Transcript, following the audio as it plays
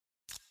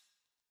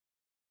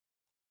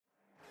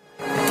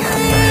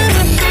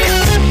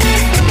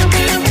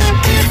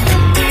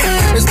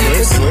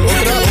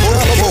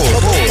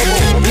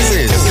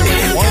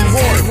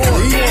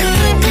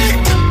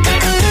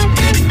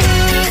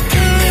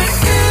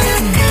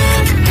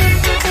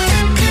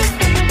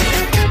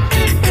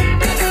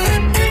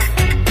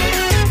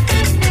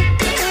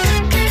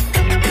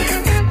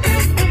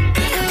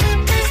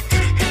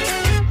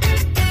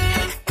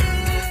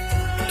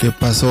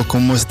pasó?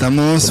 ¿Cómo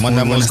estamos? ¿Cómo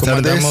andamos? ¿Cómo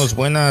andamos?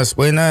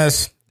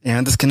 Buenas.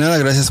 Antes que nada,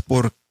 gracias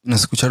por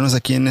escucharnos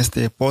aquí en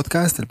este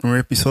podcast, el primer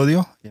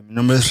episodio. Mi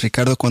nombre es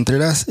Ricardo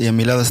Contreras y a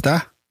mi lado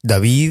está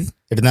David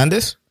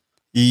Hernández.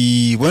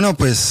 Y bueno,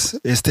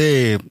 pues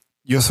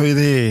yo soy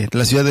de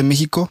la Ciudad de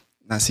México,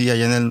 nací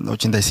allá en el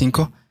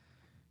 85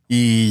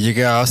 y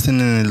llegué a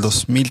Austin en el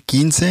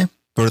 2015,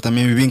 pero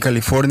también viví en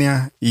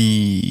California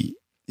y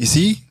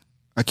sí,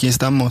 aquí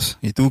estamos.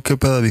 ¿Y tú qué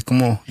pedo, David?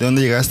 ¿De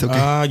dónde llegaste o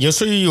qué?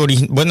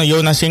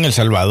 Yo nací en El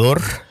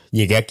Salvador,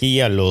 llegué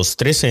aquí a los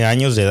 13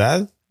 años de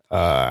edad.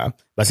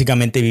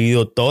 Básicamente he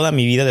vivido toda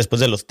mi vida después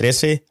de los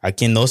 13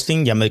 aquí en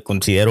Austin. Ya me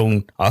considero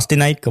un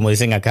Austinite, como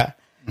dicen acá.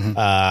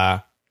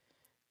 Uh-huh.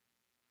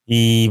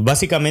 Y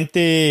básicamente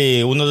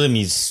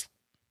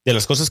de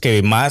las cosas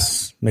que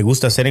más me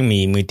gusta hacer en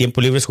mi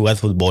tiempo libre es jugar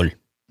fútbol.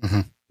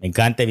 Uh-huh. Me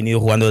encanta, he venido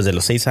jugando desde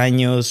los 6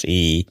 años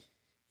y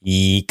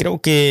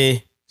creo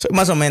que soy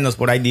más o menos,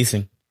 por ahí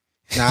dicen.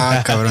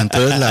 Ah, cabrón,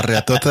 tú eres la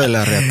reatota de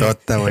la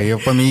reatota, güey. Yo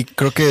para mí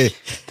creo que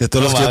de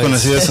todos los que yo he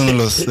conocido son de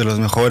los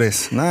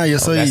mejores. Yo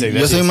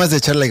soy más de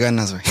echarle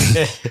ganas, güey.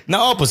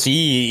 No, pues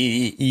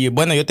sí, y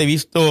bueno, yo te he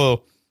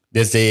visto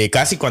desde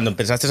casi cuando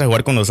empezaste a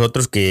jugar con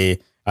nosotros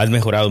que has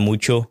mejorado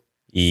mucho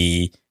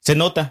y se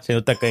nota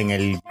que en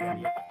el...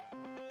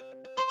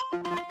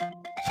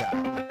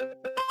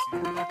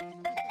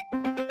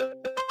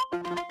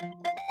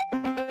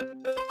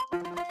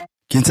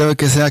 ¿Quién sabe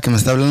qué sea que me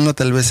está hablando?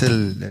 Tal vez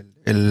el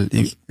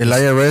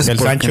IRS. El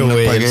Sancho,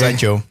 güey, el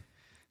Sancho.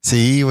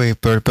 Sí, güey,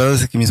 pero el pedo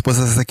es que mi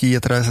esposa está aquí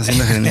otra vez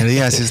haciendo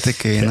ingeniería, así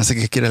que no sé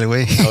qué quiere el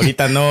güey.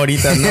 Ahorita no.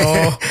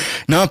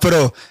 No,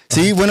 pero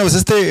sí, bueno, pues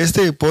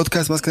este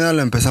podcast más que nada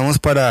lo empezamos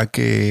para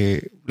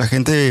que la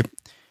gente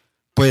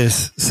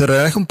pues se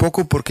relaje un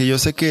poco, porque yo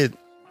sé que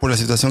por la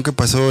situación que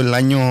pasó el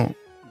año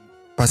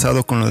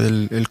pasado con lo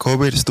del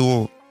COVID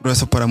estuvo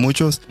grueso para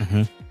muchos.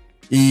 Uh-huh.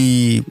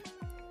 Y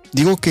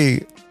digo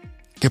que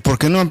por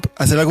qué no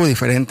hacer algo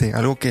diferente,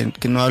 algo que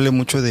no hable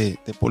mucho de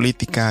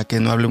política,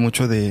 que no hable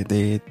mucho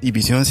de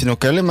división, sino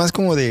que hable más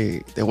como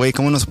de güey,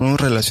 cómo nos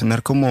podemos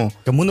relacionar como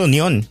una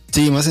unión.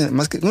 Sí,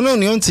 más que una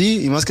unión,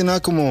 sí, y más que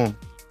nada como,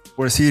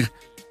 por decir,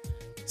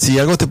 si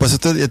algo te pasó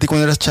a ti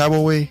cuando eras chavo,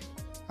 güey,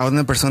 a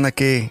una persona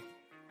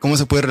cómo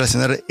se puede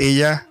relacionar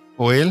ella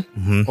o él,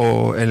 uh-huh,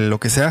 o lo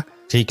que sea.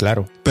 Sí,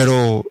 claro.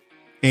 Pero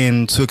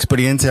en su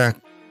experiencia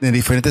de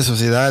diferente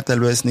sociedad, tal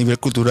vez nivel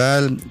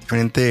cultural,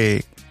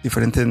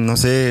 diferente, no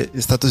sé,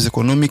 estatus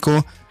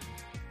económico,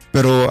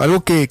 pero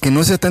algo que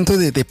no sea tanto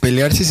de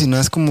pelearse, sino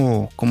es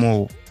como,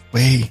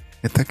 güey,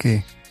 neta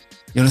que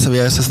yo no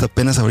sabía eso hasta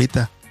apenas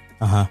ahorita.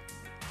 Ajá.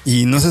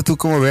 Y no sé tú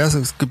cómo veas,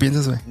 ¿qué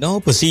piensas, güey? No,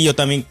 pues sí, yo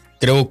también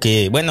creo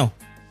que, bueno,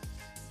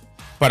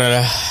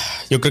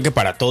 yo creo que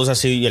para todos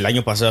así, el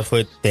año pasado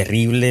fue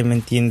terrible, ¿me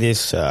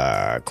entiendes?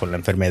 Con la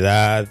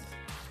enfermedad,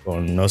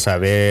 con no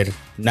saber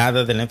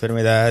nada de la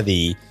enfermedad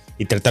y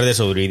tratar de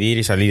sobrevivir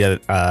y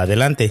salir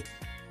adelante.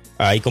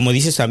 Y como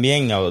dices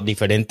también,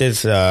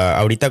 diferentes,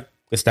 ahorita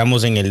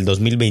estamos en el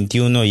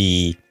 2021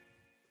 y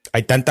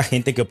hay tanta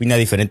gente que opina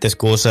diferentes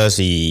cosas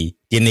y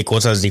tiene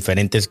cosas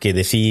diferentes que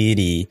decir,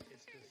 y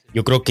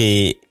yo creo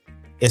que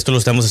esto lo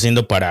estamos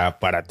haciendo para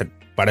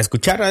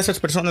escuchar a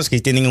esas personas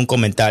que tienen un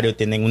comentario,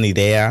 tienen una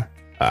idea,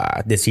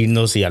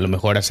 decirnos y a lo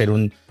mejor hacer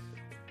un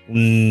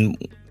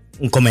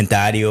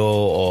comentario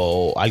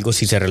o algo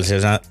si se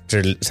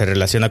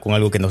relaciona con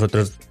algo que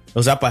nosotros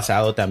nos ha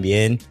pasado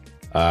también.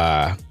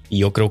 Y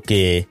yo creo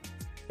que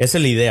esa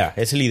es la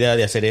idea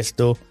de hacer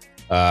esto.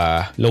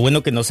 Lo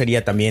bueno que no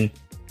sería también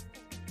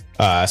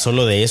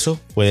solo de eso,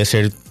 puede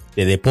ser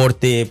de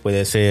deporte,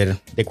 puede ser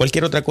de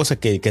cualquier otra cosa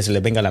que se le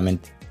venga a la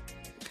mente.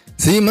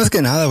 Sí, más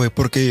que nada, güey,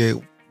 porque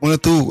bueno,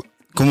 tú,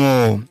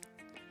 como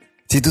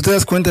si tú te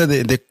das cuenta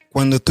de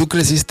cuando tú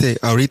creciste,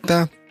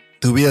 ahorita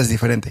tu vida es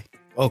diferente.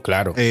 Oh,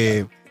 claro.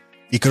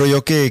 Y creo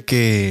yo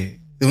que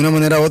de una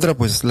manera u otra,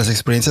 pues las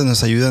experiencias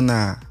nos ayudan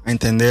a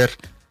entender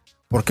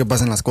por qué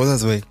pasan las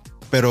cosas, güey.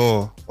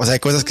 Pero, o sea, hay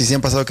cosas que sí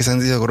han pasado que se han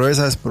dicho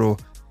gruesas, pero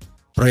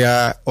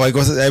ya, o hay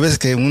veces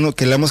que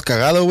le hemos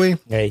cagado, güey,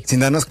 sin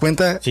darnos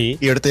cuenta. Sí.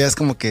 Y ahorita ya es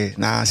como que,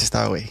 sí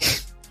estaba, güey.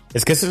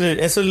 Es que eso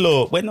es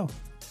lo, bueno,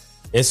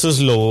 eso es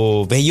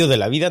lo bello de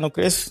la vida, ¿no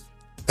crees?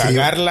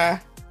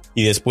 Cagarla, sí,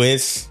 y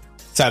después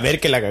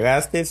saber que la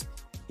cagaste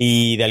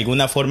y de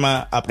alguna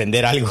forma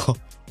aprender algo.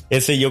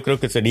 Ese yo creo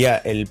que sería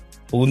el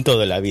punto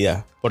de la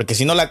vida. Porque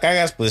si no la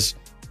cagas, pues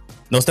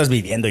no estás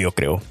viviendo, yo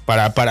creo.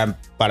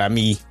 Para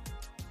mí,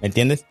 ¿me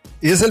entiendes?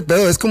 Y es el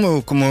pedo, es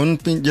como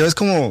ya ves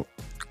como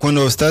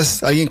cuando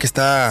estás, alguien que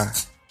está,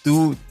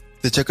 tú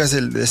te checas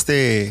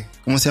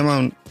 ¿cómo se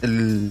llama?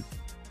 El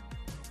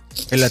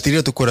latir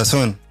de tu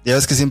corazón. Ya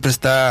ves que siempre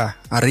está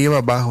arriba,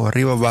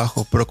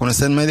 abajo, pero cuando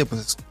está en medio,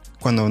 pues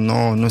cuando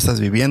no estás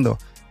viviendo.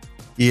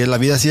 Y en la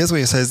vida así es,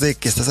 güey, o sea, es de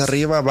que estás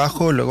arriba,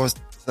 abajo, luego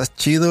estás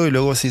chido y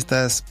luego sí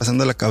estás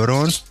pasándola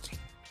cabrón.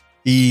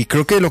 Y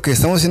creo que lo que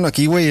estamos haciendo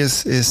aquí, güey,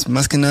 es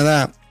más que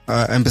nada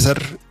a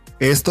empezar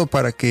esto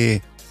para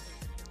que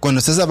cuando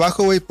estés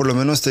abajo, güey, por lo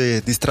menos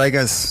te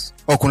distraigas,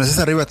 o cuando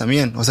estés arriba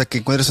también, o sea, que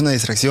encuentres una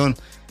distracción.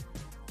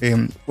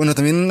 Bueno,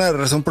 también una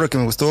razón por la que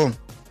me gustó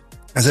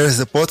hacer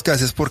este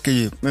podcast es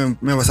porque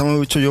me basaba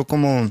mucho yo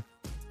como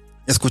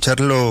escuchar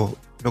lo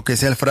que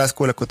decía el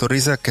Frasco, la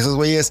Cotorriza, que esos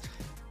güeyes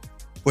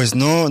pues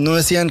no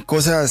decían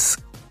cosas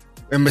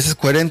en veces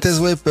coherentes,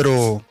 güey,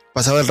 pero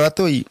pasaba el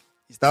rato y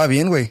estaba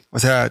bien, güey. O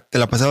sea, te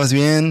la pasabas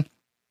bien.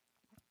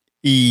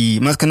 Y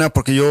más que nada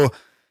porque yo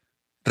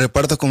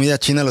reparto comida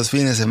china los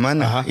fines de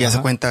semana. Y hace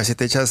cuenta, si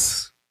te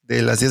echas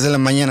de las 10 de la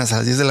mañana a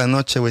las 10 de la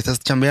noche, güey, estás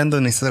chambeando,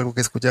 necesitas algo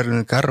que escuchar en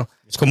el carro.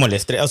 Es como el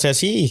estrés. O sea,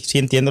 sí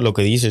entiendo lo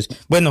que dices.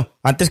 Bueno,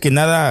 antes que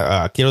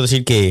nada, quiero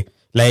decir que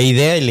la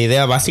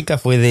idea básica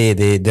fue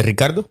de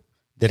Ricardo,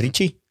 de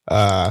Richie.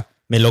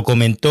 Me lo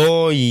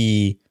comentó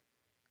y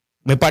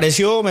me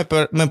pareció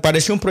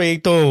un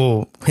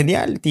proyecto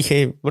genial.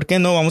 Dije, ¿por qué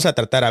no? Vamos a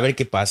tratar a ver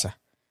qué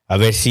pasa. A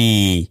ver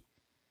si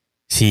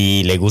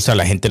le gusta a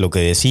la gente lo que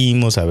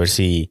decimos, a ver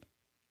si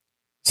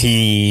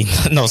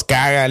nos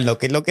cagan, lo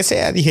que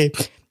sea. Dije,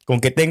 con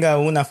que tenga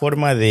una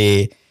forma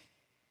de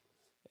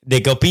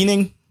que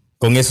opinen,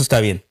 con eso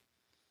está bien.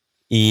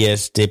 Y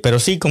pero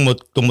sí, como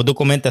tú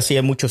comentas, sí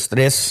hay mucho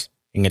estrés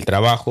en el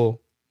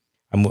trabajo.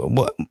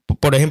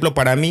 Por ejemplo,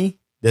 para mí,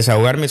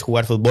 desahogarme es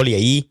jugar fútbol y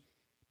ahí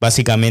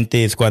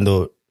básicamente es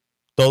cuando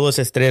todo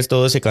ese estrés,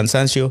 todo ese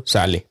cansancio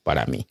sale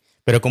para mí.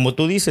 Pero como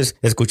tú dices,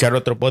 escuchar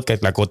otro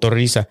podcast, La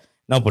Cotorriza,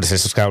 no, pues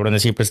esos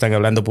cabrones siempre están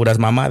hablando puras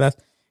mamadas.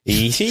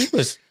 Y sí,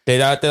 pues te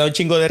da un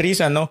chingo de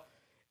risa, ¿no?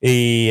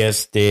 Y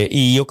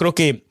yo creo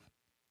que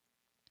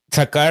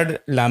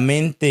sacar la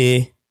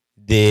mente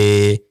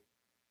del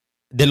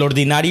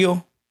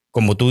ordinario,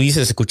 como tú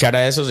dices, escuchar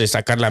a esos, de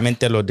sacar la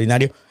mente del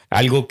ordinario,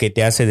 algo que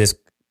te hace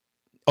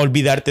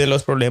olvidarte de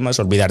los problemas,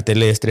 olvidarte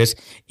del estrés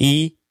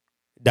y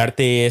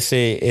darte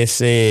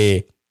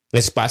ese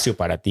espacio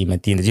para ti, ¿me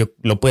entiendes?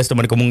 Lo puedes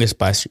tomar como un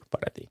espacio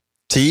para ti.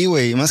 Sí,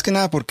 güey, más que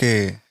nada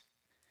porque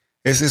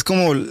es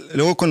como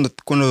luego cuando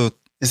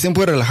es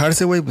tiempo de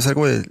relajarse, güey, pues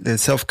algo de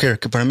self-care,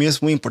 que para mí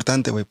es muy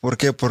importante, güey. ¿Por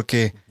qué?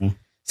 Porque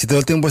si todo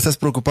el tiempo estás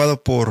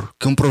preocupado por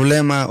que un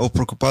problema o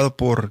preocupado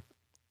por,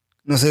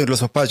 no sé,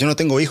 los papás, yo no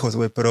tengo hijos,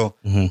 güey, pero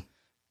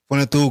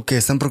pone tú que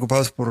están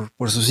preocupados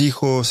por sus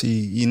hijos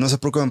y no se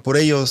preocupan por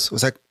ellos, o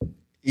sea,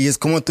 y es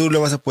como tú le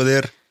vas a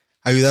poder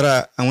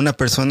ayudar a una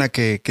persona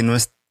que no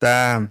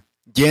está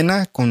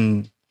llena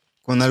con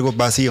algo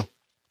vacío.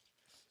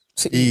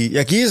 Sí. Y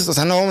aquí, o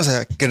sea, no vamos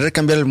a querer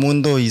cambiar el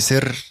mundo y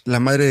ser la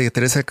madre de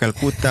Teresa de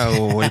Calcuta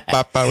o el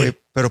Papa, güey,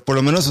 pero por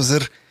lo menos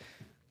hacer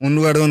un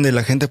lugar donde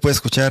la gente puede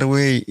escuchar,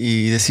 güey,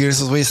 y decir,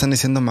 esos güeyes están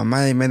diciendo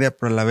mamada y media,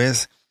 pero a la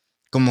vez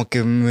como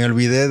que me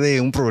olvidé de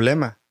un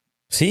problema.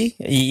 Sí,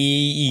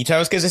 y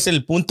sabes que ese es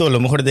el punto, lo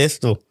mejor de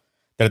esto,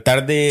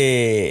 tratar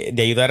de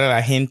ayudar a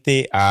la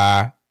gente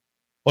a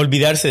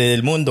olvidarse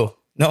del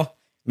mundo, ¿no?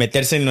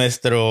 Meterse en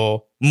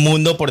nuestro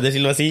mundo, por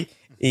decirlo así,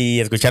 y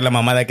escuchar la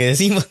mamada que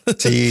decimos.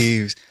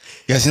 Sí,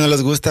 y así no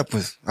les gusta,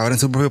 pues abran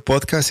su propio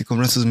podcast y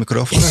compren sus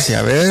micrófonos y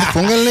a ver,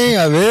 pónganle,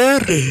 a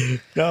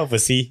ver. No,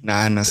 pues sí.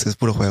 No, es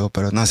puro juego,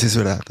 pero no, sí es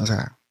verdad. O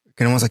sea,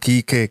 queremos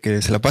aquí que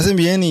se la pasen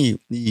bien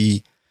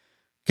y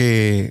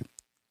que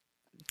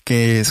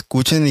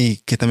escuchen y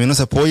que también nos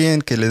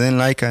apoyen, que le den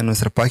like a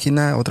nuestra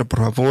página, otra por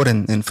favor,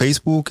 en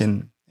Facebook,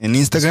 en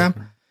Instagram.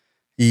 Sí.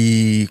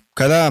 Y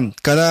cada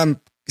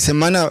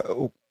semana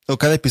o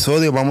cada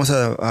episodio vamos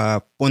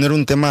a poner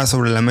un tema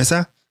sobre la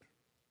mesa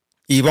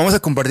y vamos a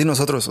compartir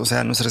nosotros, o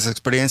sea, nuestras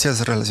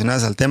experiencias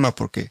relacionadas al tema,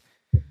 porque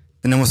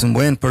tenemos un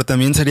buen, pero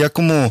también sería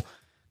como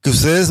que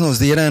ustedes nos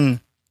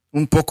dieran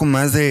un poco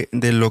más de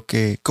lo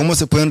que, cómo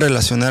se pueden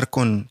relacionar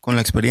con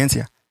la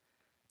experiencia.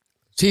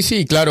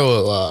 Sí,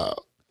 claro.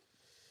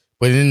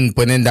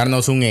 Pueden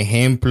darnos un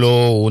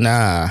ejemplo,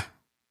 una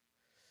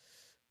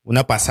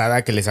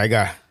pasada que les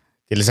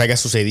haya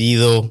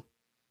sucedido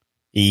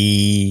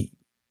y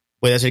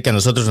puede ser que a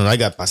nosotros nos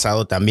haya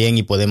pasado también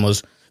y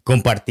podemos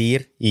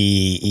compartir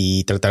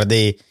y tratar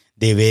de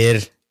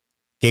ver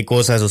qué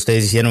cosas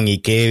ustedes hicieron y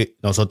qué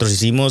nosotros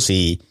hicimos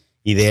y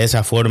de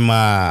esa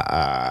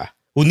forma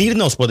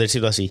unirnos, por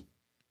decirlo así,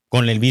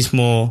 con el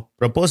mismo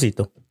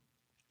propósito.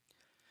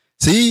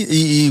 Sí,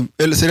 y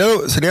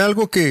sería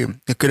algo que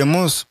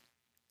queremos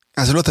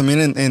hacerlo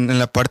también en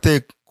la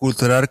parte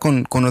cultural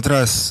con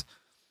otras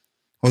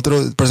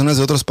personas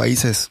de otros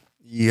países.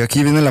 Y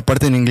aquí viene la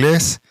parte en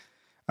inglés.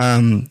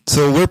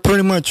 So we're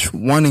pretty much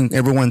wanting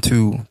everyone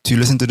to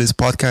listen to this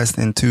podcast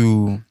and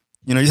to,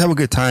 just have a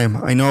good time.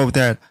 I know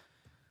that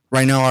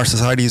right now our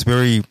society is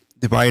very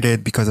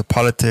divided because of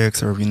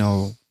politics or,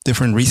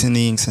 different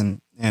reasonings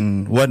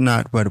and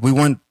whatnot. But we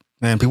want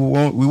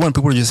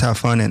people to just have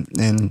fun and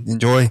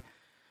enjoy.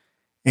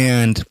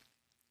 And,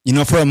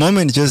 for a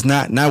moment, just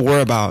not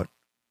worry about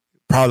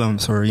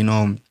problems or,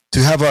 to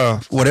have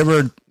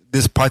whatever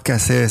this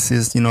podcast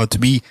is, to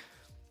be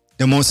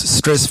the most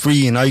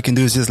stress-free, and all you can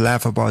do is just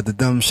laugh about the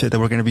dumb shit that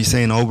we're going to be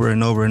saying over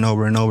and over and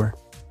over and over.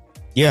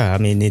 Yeah, I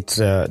mean, it's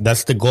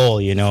that's the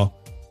goal,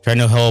 trying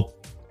to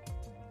help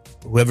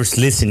whoever's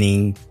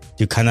listening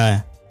to kind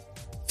of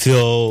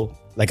feel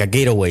like a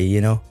getaway,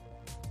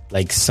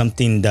 like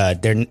something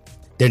that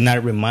they're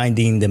not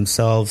reminding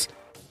themselves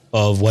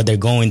of what they're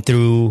going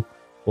through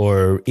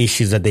or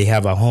issues that they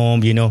have at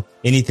home, you know,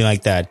 anything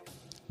like that.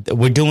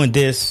 We're doing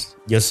this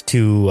just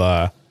to,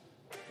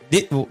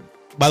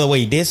 by the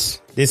way,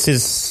 this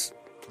is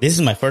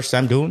my first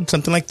time doing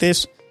something like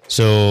this.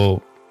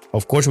 So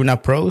of course we're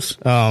not pros.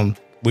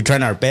 We're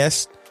trying our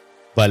best,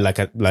 but like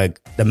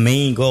the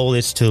main goal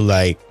is to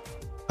like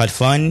have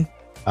fun,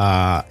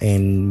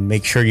 and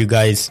make sure you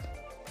guys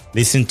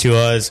listen to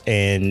us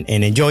and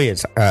enjoy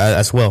it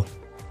as well.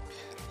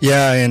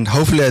 Yeah, and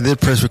hopefully I did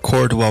press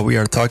record while we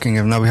are talking,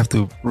 and now we have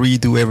to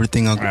redo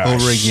everything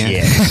over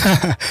again.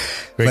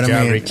 Great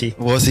job, Richie.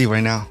 We'll see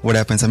right now what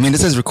happens. I mean,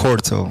 this is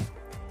record, so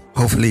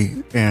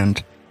hopefully,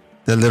 and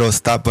the little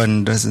stop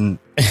button doesn't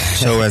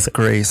show as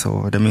gray,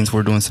 so that means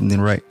we're doing something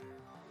right.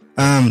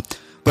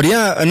 But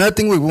yeah, another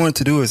thing we wanted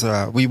to do is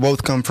we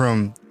both come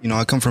from,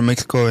 I come from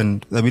Mexico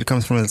and David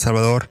comes from El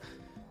Salvador,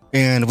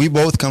 and we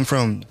both come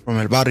from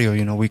El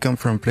Barrio. We come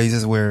from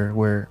places where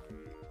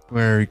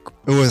it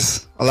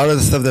was a lot of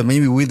the stuff that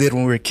maybe we did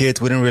when we were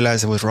kids, we didn't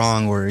realize it was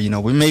wrong, or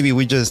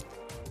we just,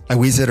 like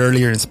we said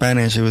earlier in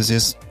Spanish,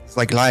 it's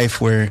like life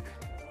where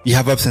you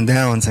have ups and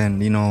downs,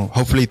 and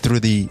hopefully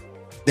through the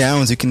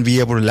downs you can be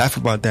able to laugh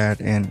about that,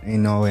 and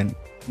know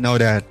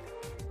that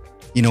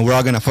we're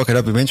all gonna fuck it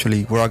up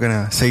eventually. We're all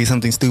gonna say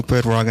something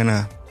stupid. We're all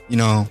gonna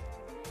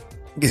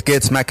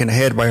get smacked in the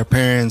head by our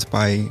parents,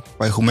 by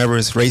whomever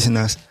is raising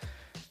us,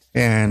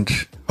 and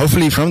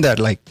hopefully from that,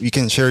 like, you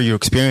can share your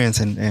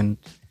experience, and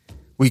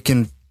we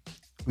can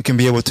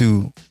be able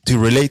to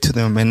relate to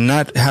them and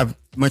not have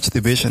much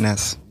division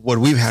as what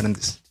we've had in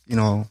this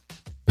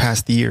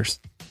past years.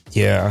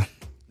 Yeah.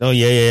 No,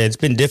 yeah, it's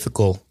been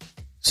difficult.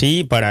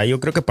 Sí, yo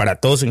creo que para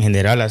todos en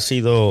general ha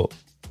sido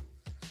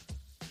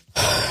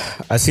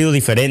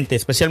diferente,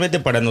 especialmente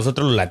para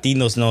nosotros los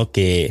latinos, ¿no?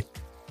 Que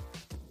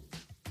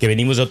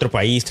venimos de otro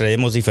país,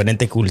 traemos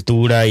diferente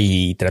cultura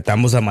y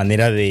tratamos la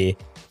manera de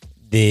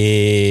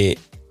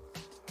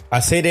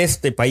hacer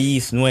este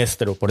país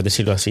nuestro, por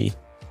decirlo así,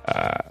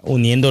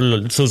 uniendo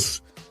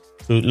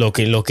lo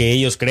que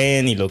ellos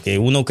creen y lo que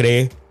uno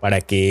cree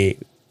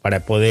para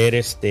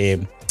poder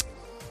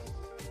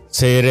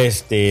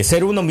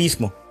ser uno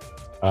mismo.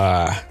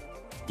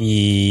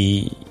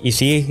 Y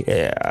sí,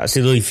 ha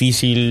sido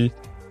difícil,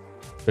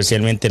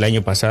 especialmente el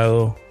año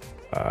pasado,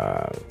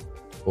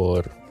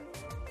 por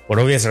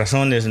obvias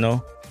razones,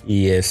 ¿no?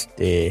 Y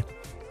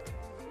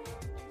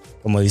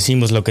como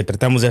decimos, lo que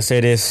tratamos de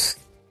hacer es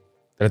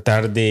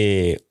tratar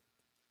de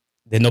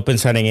no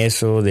pensar en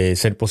eso, de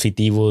ser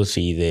positivos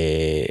y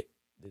de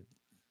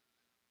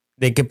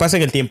que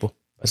pasen el tiempo,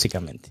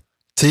 básicamente.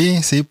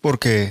 Sí,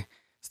 porque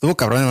estuvo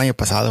cabrón el año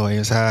pasado, güey.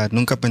 O sea,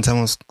 nunca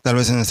pensamos tal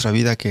vez en nuestra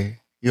vida que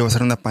iba a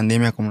ser una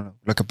pandemia como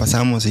lo que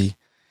pasamos, y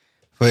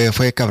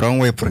fue cabrón,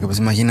 güey, porque pues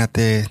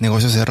imagínate,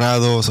 negocios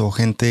cerrados o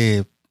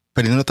gente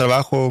perdiendo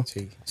trabajo.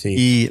 Sí.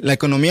 Y la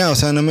economía, o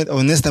sea,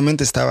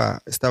 honestamente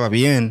estaba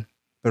bien,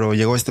 pero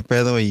llegó este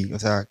pedo y, o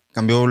sea,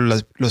 cambió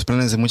los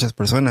planes de muchas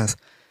personas.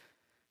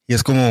 Y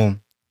es como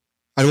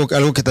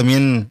algo que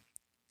también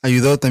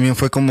ayudó, también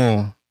fue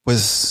como,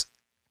 pues,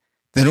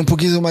 tener un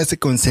poquito más de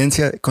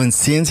conciencia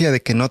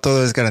de que no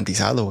todo es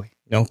garantizado, güey.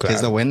 No, claro. Que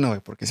es lo bueno,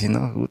 güey, porque si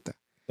no, puta.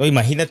 No,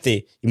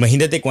 imagínate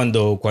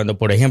cuando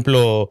por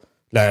ejemplo,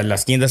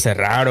 las tiendas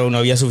cerraron, no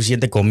había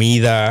suficiente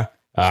comida,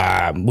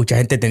 mucha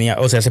gente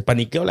se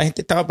paniqueó, la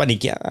gente estaba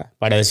paniqueada,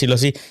 para decirlo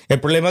así. El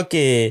problema es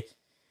que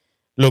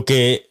lo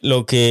que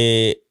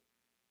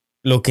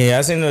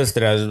hacen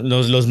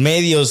los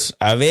medios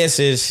a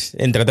veces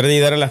en tratar de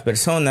ayudar a las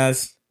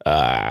personas,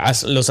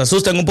 los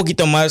asustan un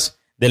poquito más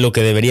de lo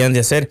que deberían de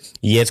hacer,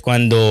 y es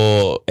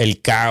cuando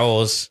el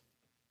caos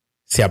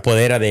se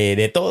apodera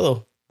de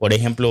todo. Por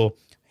ejemplo,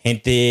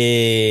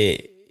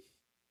 gente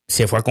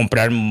se fue a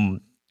comprar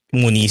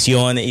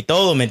municiones y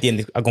todo, ¿me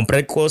entiendes? A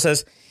comprar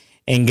cosas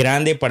en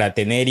grande para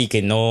tener y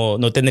que no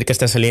tener que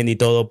estar saliendo y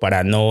todo,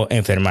 para no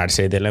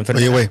enfermarse de la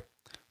enfermedad. Oye, güey,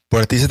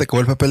 ¿por ti se te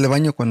acabó el papel de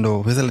baño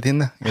cuando fuiste a la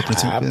tienda?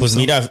 Pues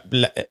mira,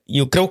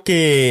 yo creo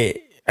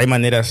que hay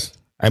maneras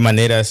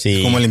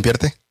y... ¿Cómo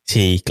limpiarte?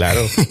 Sí,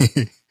 claro.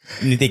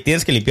 Ni te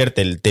tienes que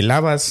limpiarte, te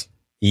lavas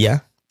y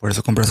ya. Por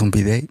eso compras un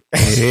bidet.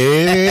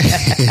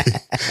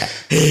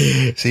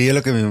 Sí, es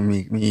lo que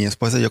mi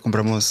esposa y yo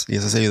compramos, y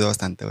eso se ayudó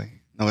bastante,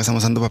 güey. No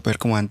estamos usando papel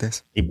como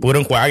antes. Y puro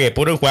enjuague,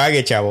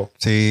 chavo.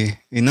 Sí,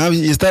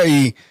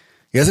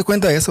 y hace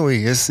cuenta de eso,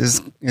 güey.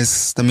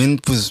 Es también,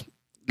 pues,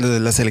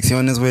 las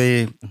elecciones,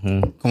 güey.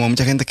 Uh-huh. Como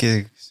mucha gente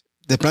que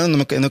de plano no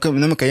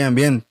me caían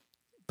bien,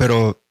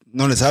 pero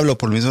no les hablo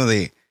por lo mismo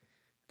de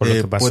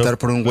votar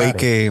por un güey,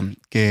 claro,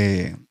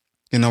 que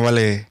no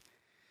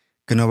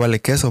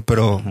vale queso,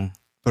 pero... Uh-huh.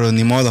 Pero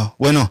ni modo.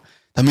 Bueno,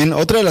 también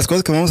otra de las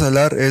cosas que vamos a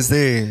hablar es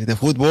de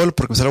fútbol,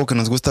 porque es algo que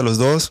nos gusta a los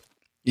dos.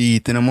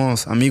 Y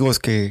tenemos amigos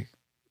que...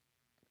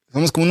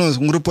 Somos como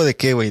un grupo de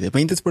 ¿qué, güey? ¿De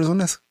 20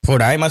 personas?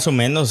 Por ahí más o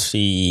menos.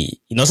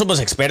 Y no somos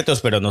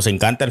expertos, pero nos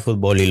encanta el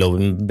fútbol. Y lo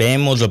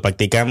vemos, lo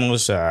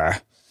practicamos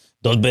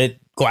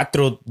de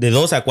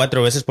 2 a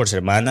 4 veces por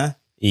semana.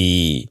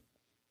 Y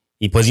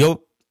pues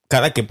yo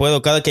cada que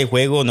puedo, cada que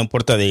juego, no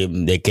importa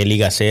de qué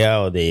liga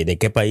sea o de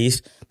qué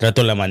país,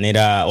 trato la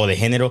manera, o de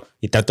género,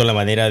 y trato la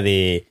manera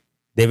de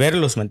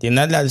verlos, ¿me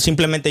entiendes?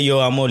 Simplemente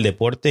yo amo el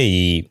deporte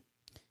y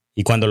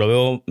cuando lo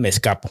veo me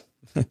escapo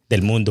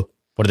del mundo,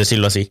 por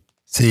decirlo así.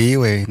 Sí,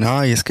 güey.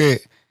 No, y es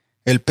que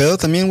el pedo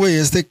también, güey,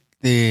 es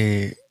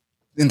de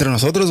entre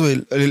nosotros,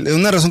 güey.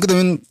 Una razón que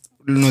también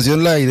nos dio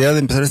la idea de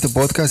empezar este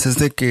podcast es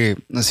de que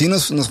así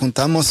nos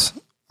juntamos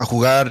a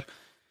jugar,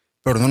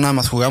 pero no nada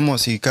más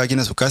jugamos y cada quien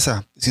a su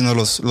casa, sino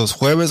los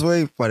jueves,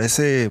 güey,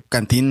 parece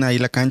cantina ahí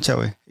la cancha,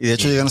 güey. Y de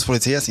hecho llegan los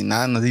policías y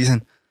nada, nos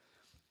dicen.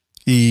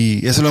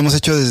 Y eso lo hemos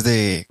hecho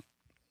desde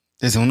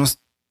unos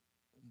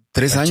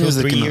 3 años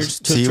de que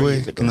sí,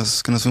 güey, que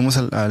nos fuimos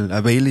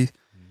a Bailey.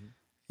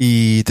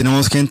 Y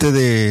tenemos gente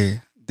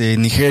de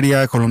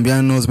Nigeria,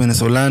 colombianos,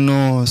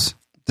 venezolanos,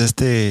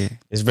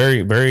 It's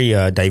very, very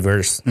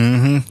diverse.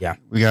 Yeah.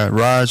 We got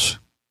Raj,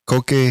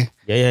 Koke,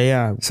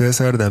 Yeah.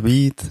 César,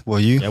 David,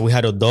 Boyu. Yeah, we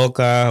had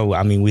Odoka.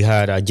 I mean, we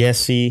had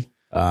Jesse.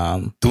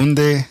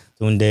 Tunde.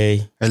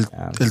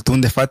 El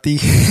Tunde Fati.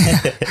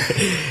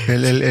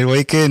 el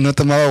güey que no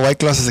tomaba White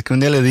Claws hasta que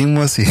un día le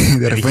dimos y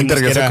de repente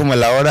regresó como a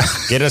la hora.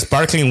 Que era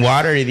sparkling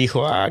water y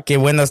dijo, qué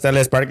buena está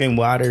la sparkling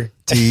water.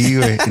 Sí,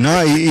 güey.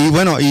 No, y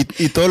bueno,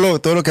 y todo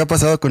lo que ha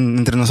pasado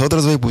entre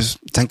nosotros, güey, pues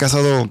se han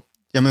casado.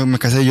 Ya me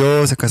casé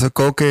yo, se casó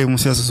Coque,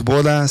 hemos ido a sus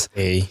bodas.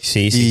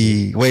 Sí.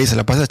 Y, güey, se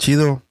la pasa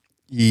chido.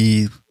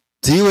 Y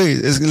sí, güey,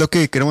 es lo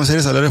que queremos hacer,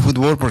 es hablar de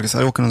fútbol porque es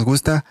algo que nos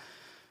gusta.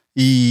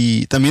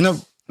 Y también,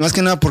 más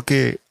que nada,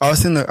 porque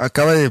Austin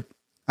acaba de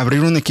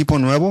abrir un equipo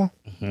nuevo.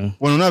 Uh-huh.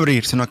 Bueno, no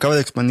abrir, sino acaba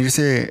de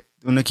expandirse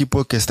un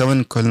equipo que estaba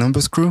en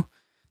Columbus Crew.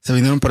 Se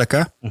vinieron para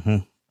acá.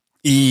 Uh-huh.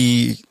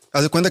 Y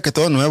haz de cuenta que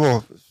todo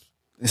nuevo.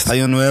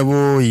 Estadio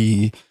nuevo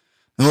y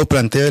nuevo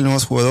plantel,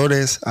 nuevos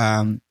jugadores.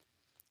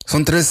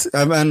 Son 3,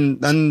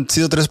 han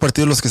sido 3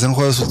 partidos los que se han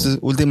jugado esta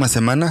última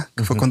semana,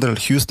 que fue contra el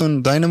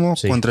Houston Dynamo,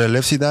 contra el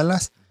FC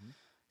Dallas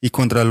y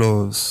contra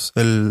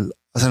el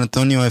San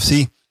Antonio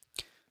FC.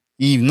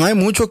 Y no hay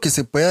mucho que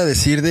se pueda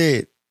decir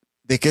de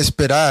qué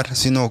esperar,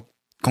 sino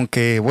con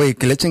que, güey,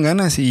 que le echen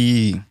ganas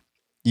y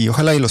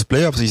ojalá y los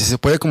playoffs. Y si se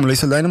puede, como lo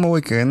hizo el Dynamo,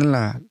 güey, que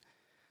ganen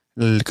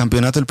el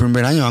campeonato el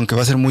primer año, aunque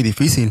va a ser muy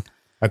difícil.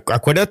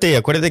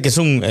 Acuérdate que es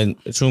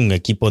un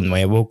equipo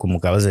nuevo, como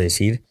acabas de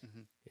decir.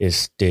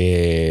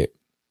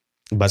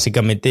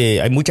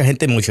 Básicamente hay mucha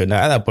gente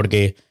emocionada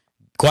porque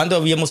cuando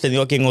habíamos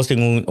tenido aquí en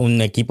Austin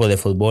un equipo de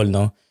fútbol,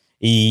 ¿no?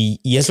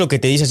 Y es lo que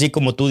te dice, así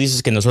como tú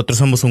dices que nosotros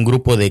somos un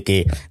grupo de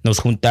que nos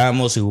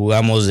juntamos y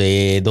jugamos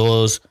de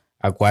 2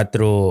 a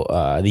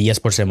 4 días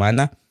por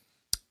semana.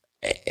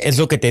 Es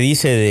lo que te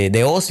dice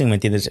de Austin, ¿me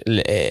entiendes?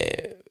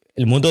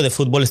 El mundo de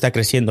fútbol está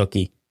creciendo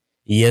aquí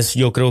y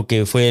yo creo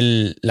que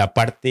fue la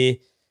parte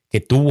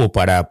que tuvo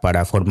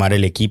para formar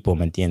el equipo,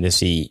 ¿me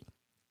entiendes? Y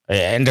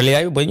en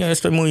realidad, bueno, yo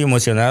estoy muy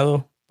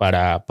emocionado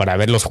para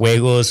ver los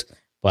juegos,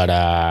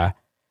 para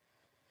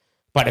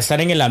estar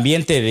en el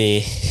ambiente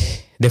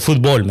de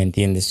fútbol, ¿me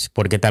entiendes?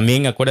 Porque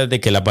también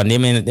acuérdate que la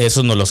pandemia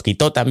eso nos los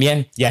quitó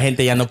también. Ya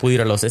gente ya no pudo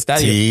ir a los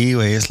estadios. Sí,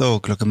 güey, es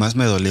lo que más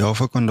me dolió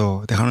fue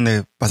cuando dejaron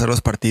de pasar los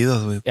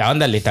partidos, güey.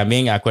 Ándale,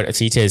 también,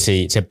 sí,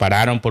 se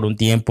pararon por un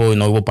tiempo,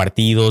 no hubo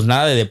partidos,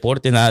 nada de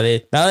deporte, nada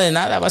de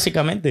nada,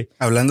 básicamente.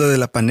 Hablando de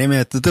la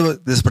pandemia, ¿tú te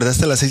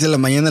despertaste a las 6 de la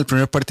mañana el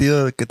primer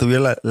partido que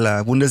tuviera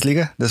la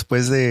Bundesliga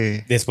después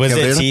de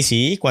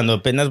sí, cuando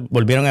apenas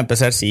volvieron a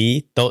empezar,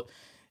 sí,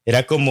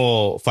 era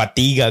como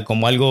fatiga,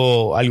 como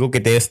algo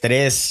que te dé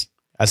estrés.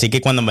 Así que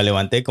cuando me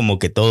levanté, como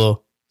que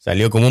todo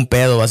salió como un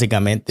pedo,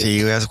 básicamente.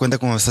 Sí, güey, das cuenta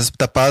como estás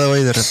tapado,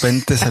 güey, de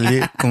repente salí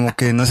como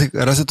que, no sé,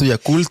 agarraste tu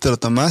Yakult, te lo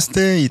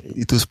tomaste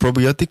y tus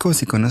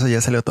probióticos y con eso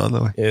ya salió todo,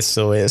 güey.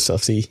 Eso,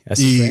 sí.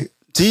 Así fue.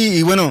 Sí,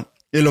 y bueno,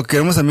 lo que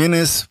queremos también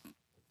es,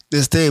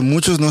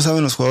 muchos no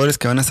saben los jugadores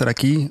que van a estar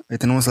aquí. Ahí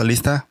tenemos la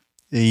lista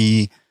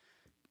y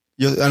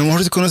a lo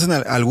mejor sí conocen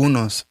a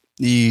algunos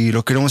y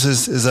lo que queremos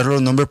es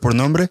darlos nombre por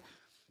nombre,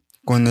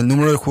 con el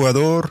número del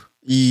jugador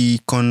y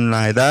con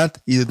la edad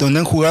y de dónde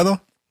han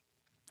jugado.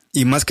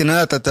 Y más que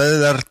nada tratar de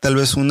dar tal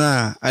vez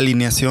una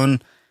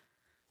alineación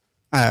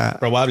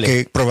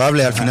probable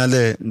al final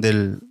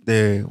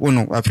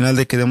al final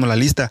de que demos la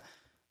lista.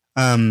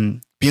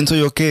 Pienso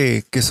yo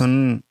que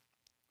son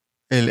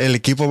el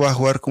equipo va a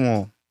jugar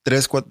como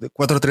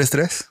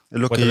 4-3-3, es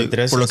lo por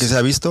lo que se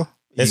ha visto.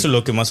 Eso es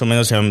lo que más o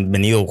menos se han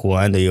venido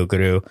jugando, yo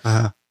creo.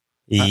 Ajá.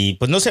 Y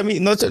pues no se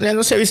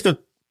ha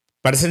visto.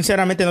 Para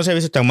sinceramente no se ha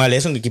visto tan mal.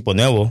 Es un equipo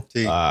nuevo.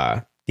 Sí.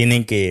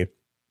 Tienen que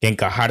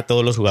encajar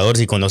todos los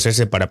jugadores y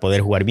conocerse para poder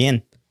jugar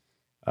bien.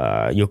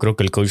 Yo creo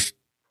que el coach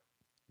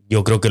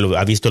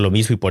ha visto lo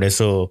mismo y por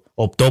eso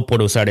optó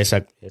por usar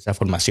esa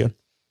formación.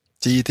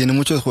 Sí, tiene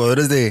muchos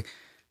jugadores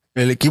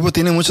el equipo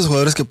tiene muchos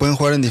jugadores que pueden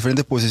jugar en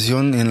diferente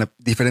posición en la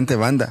diferente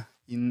banda.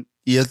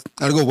 Y es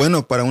algo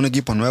bueno para un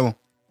equipo nuevo.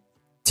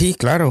 Sí,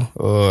 claro.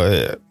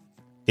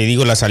 Te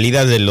digo, las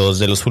salidas de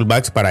los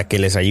fullbacks para que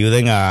les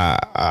ayuden a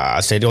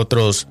hacer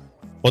otros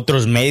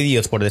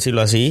medios, por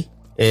decirlo así.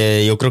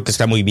 Yo creo que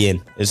está muy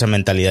bien. Esa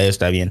mentalidad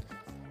está bien.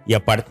 Y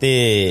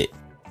aparte,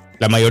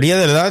 La mayoría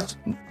de la edad,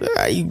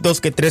 hay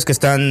 2 que 3 que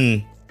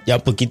están ya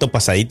un poquito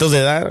pasaditos de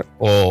edad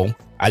o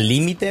al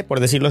límite, por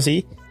decirlo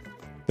así.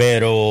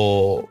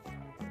 Pero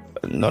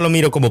no lo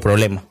miro como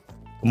problema.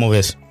 ¿Cómo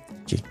ves?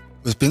 Sí.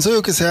 Pues pienso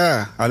yo que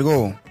sea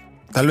algo...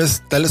 Tal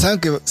vez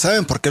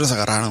saben por qué los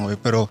agarraron, güey.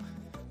 Pero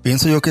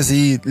pienso yo que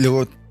sí.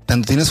 Luego,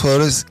 tanto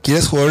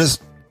quieres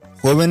jugadores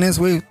jóvenes,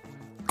 güey,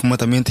 como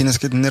también tienes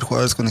que tener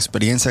jugadores con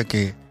experiencia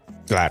que...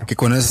 Claro. Que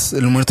con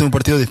el momento de un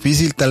partido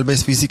difícil, tal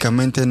vez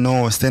físicamente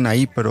no estén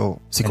ahí,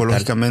 pero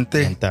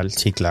psicológicamente mental,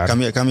 sí, claro.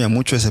 Cambia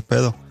mucho ese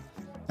pedo.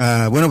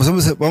 Bueno,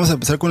 pues vamos a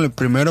empezar con el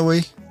primero,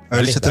 güey. A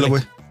ver, échatelo,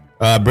 güey.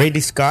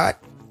 Brady Scott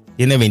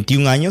tiene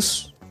 21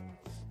 años,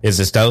 es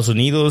de Estados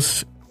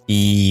Unidos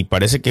y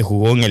parece que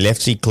jugó en el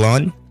FC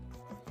Cologne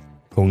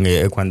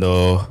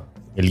cuando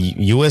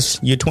el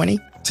US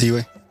U20. Sí,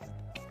 güey.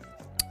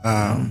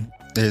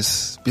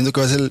 Pienso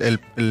que va a ser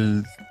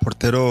el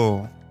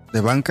portero de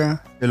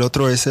banca. El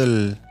otro es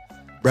el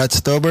Brad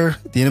Stuber,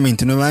 tiene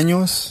 29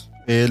 años.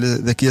 Él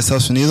es de aquí de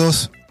Estados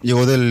Unidos.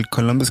 Llegó del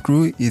Columbus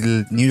Crew y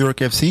del New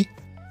York FC.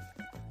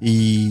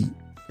 Y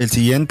el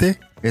siguiente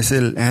es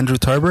el Andrew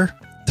Tarbell,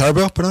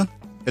 perdón.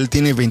 Él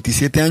tiene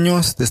 27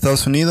 años, de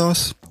Estados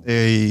Unidos.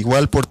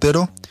 Igual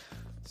portero.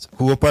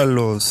 Jugó para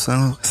los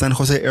San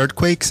Jose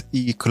Earthquakes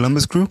y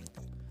Columbus Crew.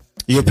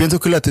 Y yo pienso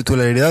que la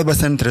titularidad va a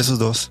estar entre esos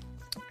dos.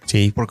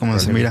 Sí. Por cómo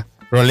se mira.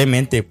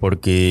 Probablemente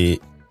porque...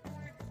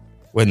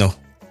 Bueno,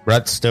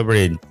 Brad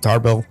Stuber y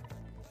Tarbell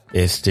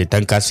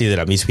están casi de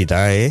la misma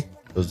edad, ¿eh?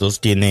 Los dos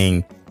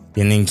tienen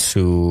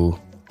su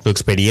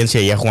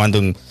experiencia ya jugando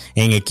en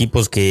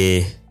equipos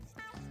que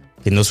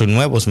no son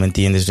nuevos, ¿me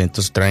entiendes?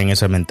 Entonces traen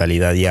esa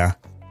mentalidad ya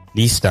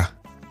lista,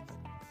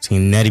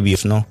 sin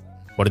nervios, ¿no?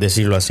 Por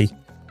decirlo así.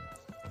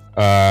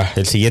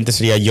 El siguiente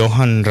sería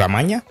Johan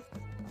Ramaña,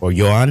 o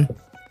Johan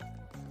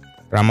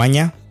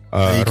Ramaña.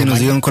 Ahí que nos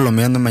diga un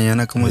colombiano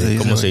mañana cómo se dice.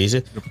 ¿Cómo se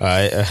dice?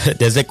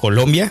 Desde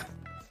Colombia.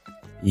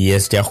 Y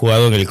ha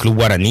jugado en el Club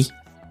Guaraní,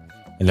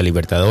 en la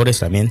Libertadores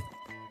también.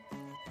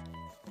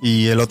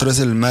 Y el otro es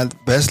el Matt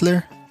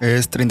Bessler,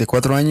 es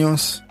 34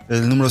 años,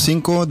 el número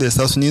 5 de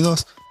Estados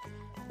Unidos.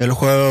 Él ha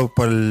jugado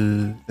para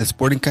el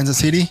Sporting Kansas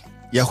City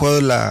y ha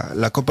jugado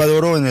la Copa de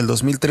Oro en el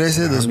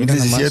 2013,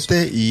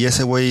 2017 y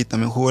ese güey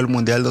también jugó el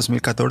Mundial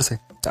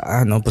 2014.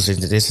 No, pues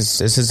ese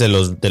es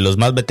de los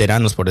más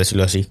veteranos, por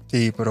decirlo así.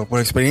 Sí, pero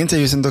por experiencia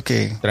yo siento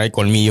que... Trae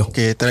colmillo.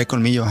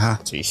 Ajá.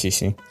 Sí.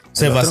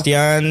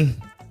 Sebastián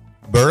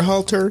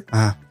Berhalter.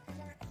 Ajá.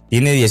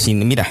 Tiene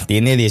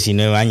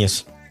 19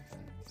 años.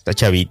 Está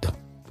chavito.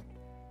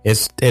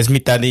 Es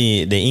mitad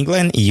de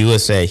England y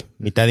USA.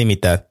 Mitad y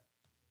mitad.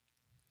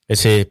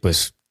 Ese,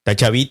 pues, está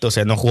chavito. O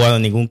sea, no ha jugado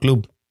en ningún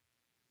club.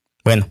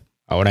 Bueno,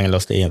 ahora en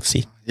los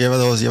AFC. Lleva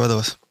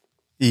dos.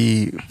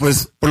 Y,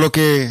 pues, por lo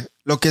que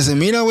se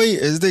mira, güey,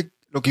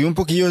 lo que vi un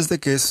poquillo es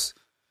de que es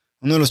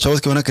uno de los chavos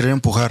que van a querer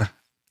empujar.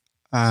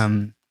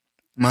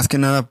 Más que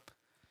nada,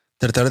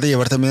 tratar de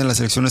llevar también a la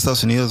selección de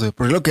Estados Unidos, güey.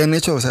 Porque lo que han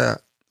hecho, o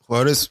sea,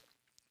 jugadores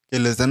que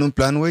les dan un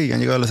plan, güey, y han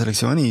llegado a la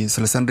selección y se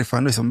le están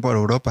rifando y son para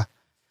Europa.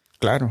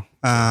 Claro.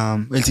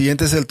 El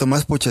siguiente es el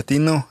Tomás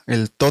Pochettino,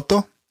 el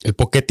Toto. El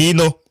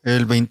Pochettino.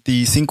 El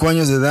 25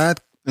 años de edad,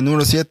 el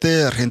número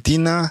 7,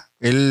 Argentina.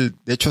 Él,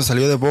 de hecho,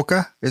 salió de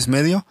Boca, es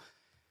medio.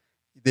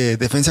 De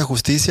Defensa,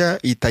 Justicia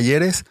y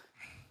Talleres.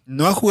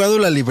 No ha jugado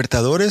la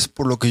Libertadores,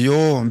 por lo que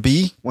yo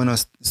vi. Bueno,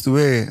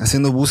 estuve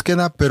haciendo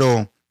búsqueda,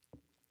 pero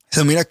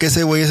se mira que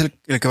ese güey es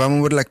el que va a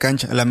mover la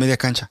cancha, la media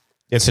cancha.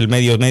 Es el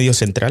medio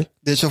central.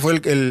 De hecho, fue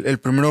el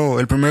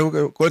primer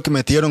gol que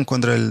metieron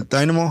contra el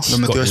Dynamo. Lo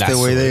metió este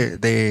güey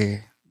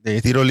de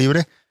tiro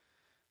libre.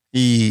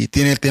 Y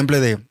tiene el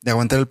temple de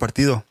aguantar el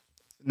partido.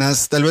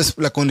 Tal vez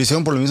la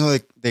condición, por lo mismo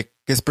de que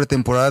es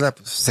pretemporada,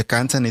 pues, se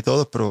cansan y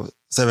todo, pero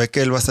se ve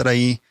que él va a estar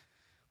ahí,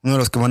 uno de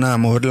los que van a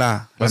mover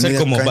la media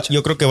cancha.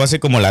 Yo creo que va a ser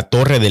como la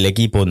torre del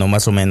equipo, ¿no?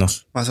 Más o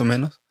menos. Más o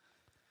menos.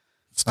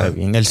 Está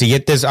bien. El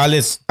siguiente es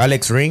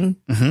Alex Ring.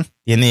 Uh-huh.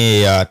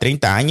 Tiene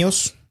 30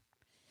 años.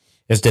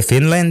 Es de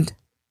Finland.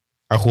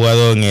 Ha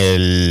jugado en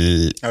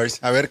el...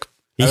 A ver,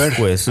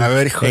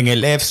 hijo. En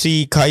el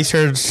FC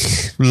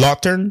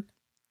Kaiserslautern.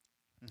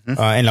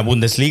 Uh-huh. En la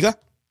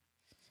Bundesliga.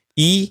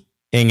 Y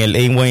en el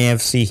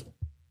AYFC.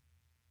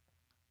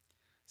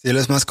 Sí, él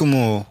es más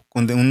como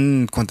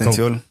un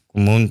contención.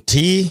 Como un...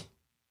 Sí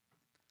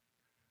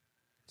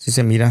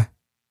se mira.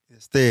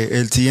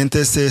 El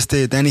siguiente es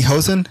Danny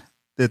Hausen,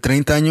 de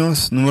 30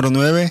 años, número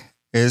 9.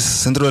 Es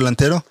centro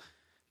delantero.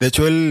 De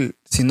hecho, él,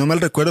 si no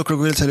mal recuerdo,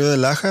 creo que él salió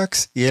del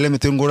Ajax y él le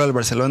metió un gol al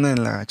Barcelona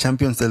en la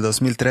Champions del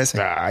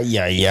 2013.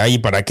 Ay,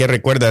 ¿para qué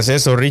recuerdas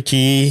eso,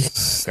 Richie?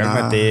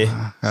 Cálmate.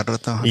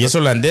 Rato. Y es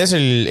holandés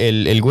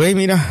el güey,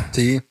 mira.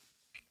 Sí.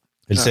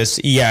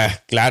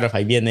 Claro,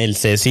 ahí viene el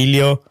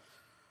Cecilio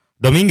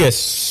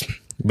Domínguez,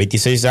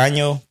 26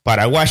 años,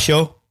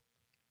 paraguayo,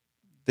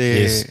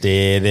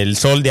 del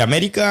Sol de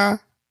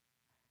América,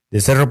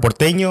 de Cerro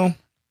Porteño,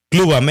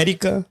 Club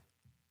América,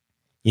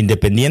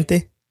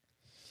 Independiente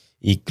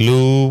y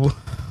Club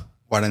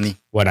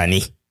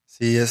Guaraní.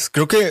 Sí,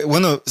 creo que,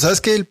 bueno,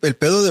 ¿sabes qué? El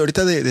pedo de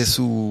ahorita de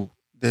su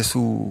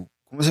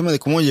 ¿cómo se llama? De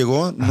cómo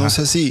llegó. No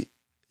sé si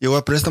llegó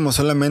a préstamo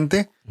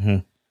solamente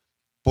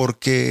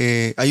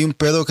porque hay un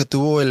pedo que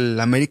tuvo el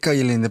América y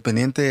el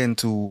Independiente en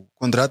su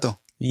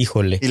contrato.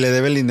 Híjole. Y le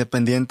debe el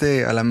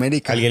Independiente al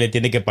América. Alguien le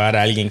tiene que pagar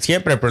a alguien.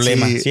 Siempre el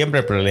problema, siempre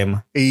el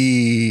problema.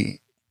 Y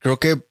creo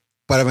que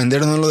para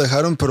vender no lo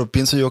dejaron, pero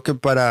pienso yo que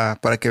para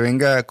que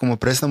venga como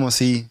préstamo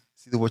sí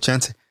tuvo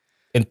chance.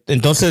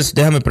 Entonces,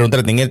 déjame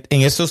preguntarte,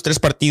 en estos 3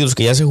 partidos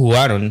que ya se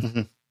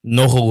jugaron,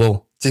 ¿no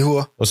jugó? Sí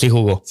jugó. ¿O sí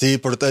jugó?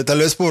 Sí, tal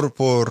vez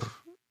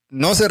por...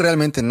 No sé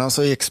realmente, no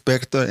soy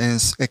experto en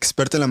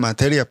la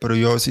materia, pero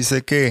yo sí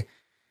sé que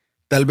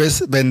tal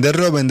vez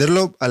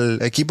venderlo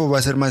al equipo va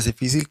a ser más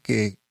difícil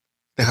que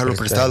dejarlo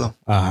prestado.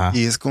 Ajá.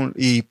 Y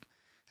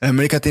el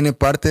América tiene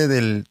parte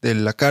de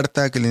la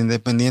carta que el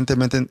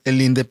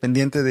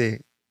Independiente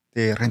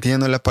de Argentina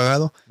no le ha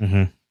pagado.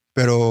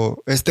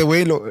 Pero este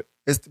güey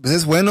pues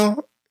es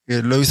bueno,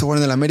 lo he visto jugar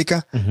en el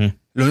América.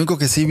 Lo único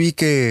que sí vi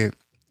que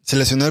se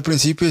lesionó al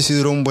principio y sí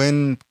duró un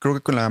buen, creo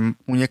que con la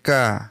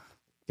muñeca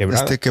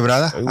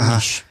quebrada. Uy,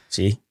 ajá.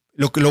 Sí.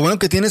 Lo bueno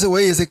que tiene ese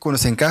güey es que cuando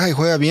se encaja y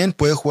juega bien,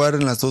 puede jugar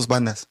en las 2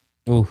 bandas.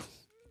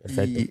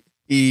 Perfecto.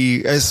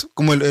 Y es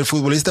como el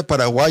futbolista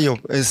paraguayo,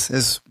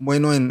 es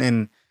bueno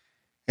en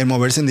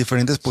moverse en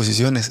diferentes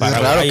posiciones.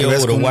 Paraguayo, es raro que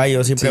veas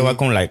uruguayo, siempre va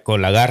con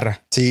la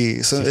garra. Sí,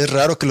 es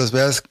raro que los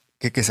veas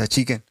que se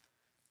achiquen.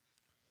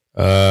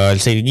 El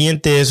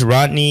siguiente es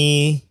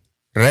Rodney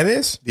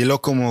Redes.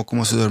 Dilo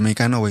como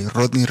sudamericano, güey.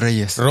 Rodney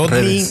Reyes.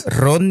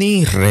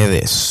 Rodney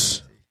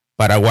Redes.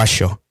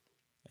 Paraguayo.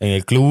 En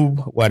el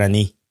club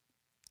Guaraní.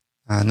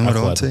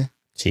 Número 11.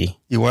 Sí.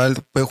 Igual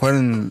puede jugar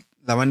en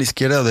la banda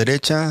izquierda o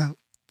derecha.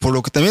 Por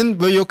lo que también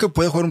veo yo que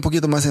puede jugar un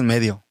poquito más en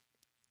medio.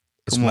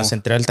 Es más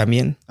central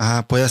también.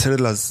 Puede hacer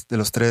de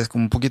los 3.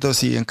 Como un poquito,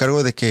 sí.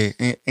 Encargo de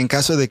que, en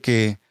caso de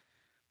que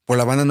por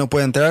la banda no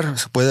pueda entrar,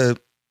 se puede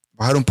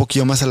bajar un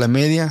poquito más a la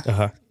media.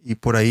 Ajá. Y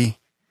por ahí.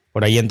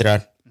 Por ahí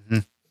entrar.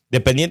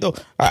 Dependiendo,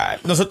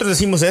 nosotros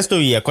decimos esto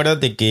y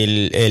acuérdate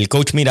que el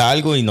coach mira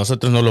algo y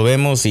nosotros no lo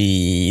vemos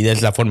y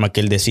es la forma que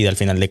él decide al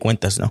final de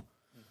cuentas, ¿no?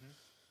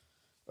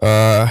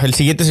 El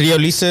siguiente sería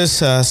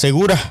Ulises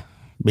Segura,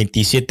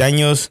 27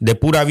 años, de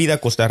pura vida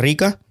Costa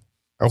Rica.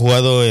 Ha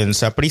jugado en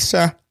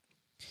Saprissa,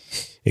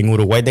 en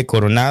Uruguay de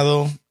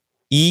Coronado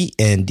y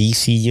en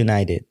DC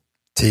United.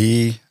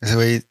 Sí, ese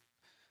güey.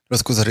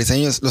 Los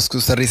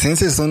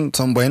costarricenses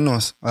son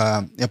buenos.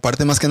 Y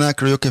aparte, más que nada,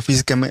 creo yo que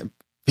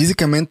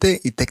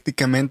físicamente y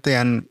técnicamente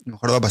han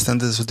mejorado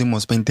bastante en los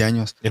últimos 20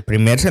 años. El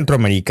primer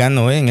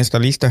centroamericano en esta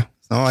lista.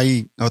 No,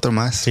 hay otro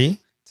más. ¿Sí?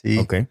 Sí.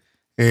 Ok.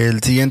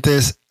 El siguiente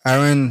es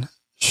Aaron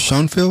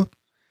Schoenfield.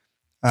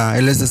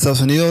 Él es de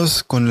Estados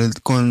Unidos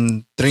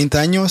con 30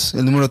 años,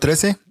 el número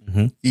 13.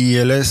 Y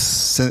él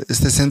es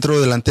este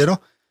centro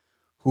delantero.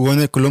 Jugó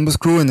en el Columbus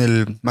Crew, en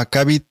el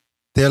Maccabi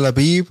Tel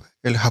Aviv,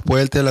 el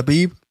Hapoel Tel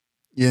Aviv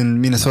y en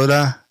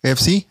Minnesota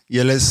FC. Y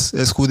él es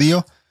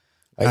judío.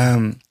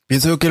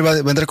 Pienso yo que él va a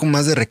entrar con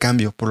más de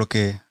recambio, por lo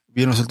que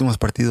vi en los últimos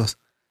partidos.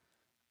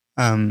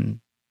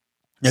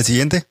 ¿Y el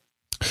siguiente?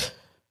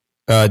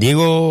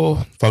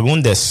 Diego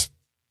Fagundes.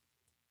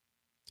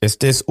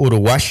 Este es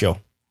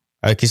uruguayo.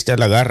 Aquí está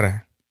la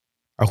garra.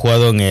 Ha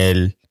jugado en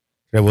el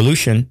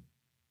Revolution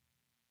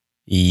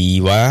y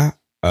va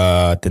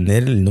a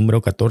tener el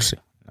número 14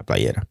 en la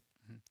playera.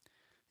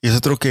 Y es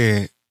otro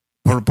que,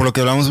 por lo que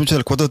hablamos mucho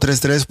del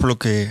 4-3-3, por lo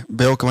que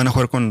veo que van a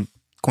jugar con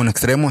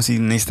extremos y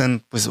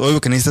necesitan, pues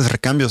obvio que necesitas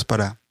recambios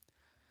para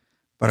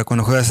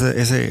cuando juegas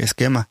ese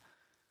esquema.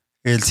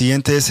 El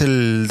siguiente es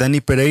el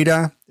Dani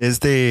Pereira, es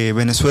de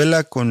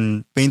Venezuela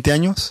con 20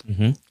 años.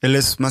 Él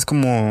es más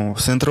como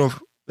centro,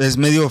 es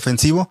medio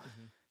ofensivo.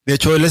 De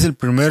hecho, él es el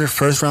primer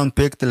first round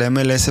pick de la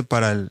MLS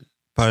para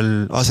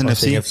el Austin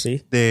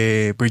FC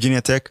de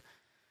Virginia Tech.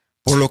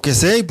 Por lo que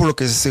sé y por lo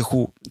que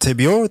se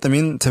vio,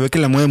 también se ve que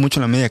la mueve mucho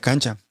en la media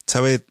cancha.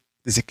 Sabe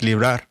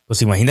desequilibrar.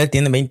 Pues imagínate,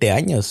 tiene 20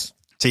 años.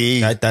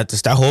 Sí.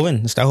 Está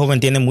joven,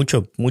 tiene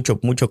mucho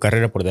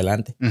carrera por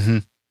delante.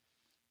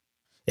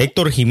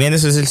 Héctor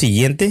Jiménez es el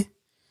siguiente,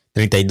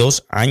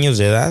 32 años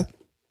de edad,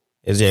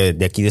 es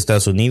de aquí de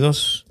Estados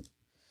Unidos.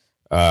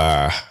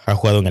 Ha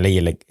jugado en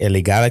el LA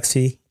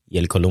Galaxy y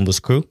el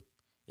Columbus Crew.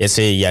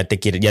 Ese ya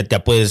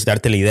puedes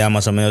darte la idea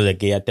más o menos de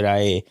que ya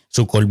trae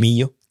su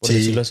colmillo, por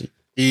decirlo así.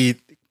 Y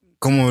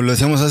como lo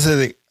decíamos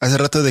hace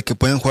rato, de que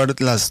pueden jugar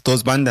las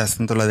 2 bandas,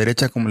 tanto la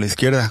derecha como la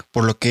izquierda,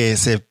 por lo que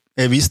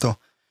he visto.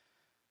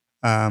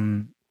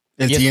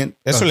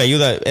 Eso le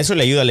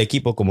ayuda al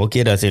equipo como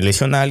quiera. Si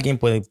lesiona a alguien,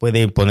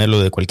 puede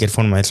ponerlo de cualquier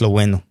forma. Es lo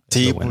bueno.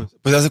 Sí,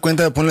 pues haz de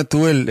cuenta, ponle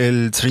tú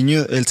el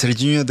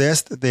Serginho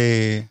Dest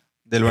del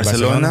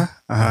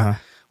Barcelona.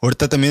 Ajá.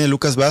 Ahorita también el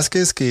Lucas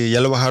Vázquez, que ya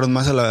lo bajaron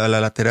más a la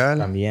lateral.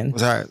 También. O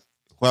sea,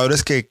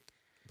 jugadores que...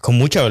 Con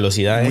mucha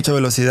velocidad. Mucha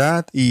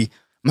velocidad. Y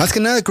más que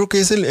nada creo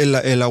que es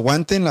el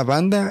aguante en la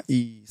banda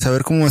y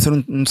saber cómo hacer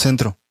un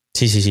centro.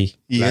 Sí.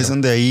 Y claro, es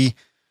donde ahí...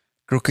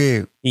 Creo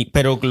que...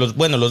 Pero los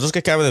dos que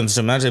acaban de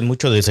mencionar es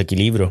mucho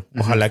desequilibrio.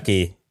 Ojalá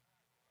que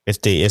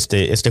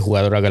este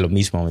jugador haga lo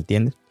mismo, ¿me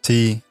entiendes?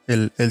 Sí.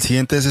 El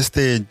siguiente es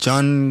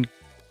John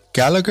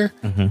Gallagher.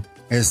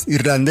 Es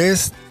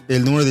irlandés,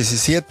 el número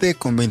 17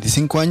 con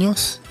 25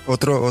 años.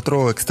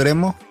 Otro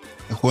extremo.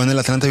 Jugó en el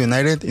Atlanta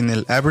United y en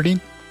el Aberdeen.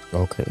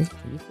 Ok.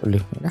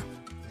 Híjole, mira.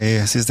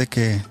 Así es de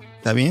que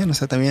está bien, o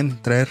sea, también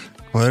traer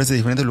jugadores de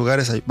diferentes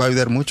lugares va a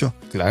ayudar mucho.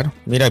 Claro.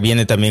 Mira,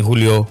 viene también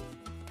Julio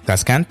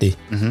Cascante,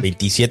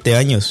 27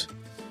 años,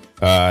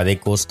 de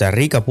Costa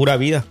Rica, pura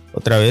vida,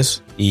 otra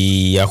vez.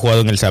 Y ha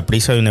jugado en el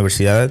Saprissa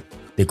Universidad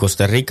de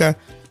Costa Rica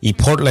y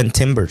Portland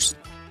Timbers.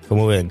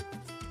 ¿Cómo ven?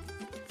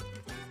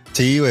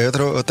 Sí, güey,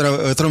 otro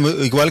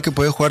igual que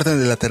puede jugar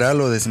de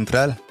lateral o de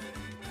central.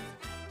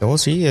 No,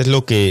 sí, es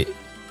lo que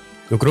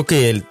yo creo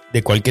que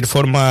de cualquier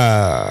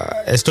forma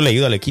esto le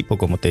ayuda al equipo,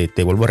 como te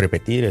vuelvo a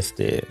repetir,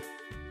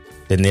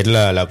 tener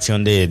la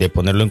opción de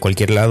ponerlo en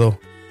cualquier lado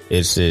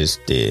es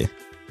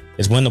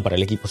bueno para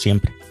el equipo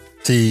siempre.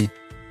 Sí,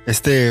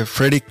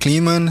 Freddie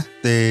Kleeman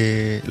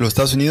de los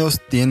Estados Unidos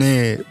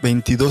tiene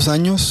 22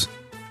 años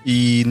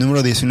y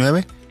número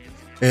 19.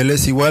 Él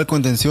es igual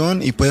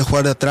contención y puede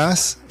jugar de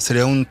atrás.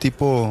 Sería un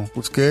tipo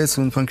Busquets,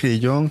 un Frankie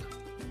de Jong.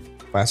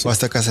 Fácil. O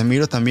hasta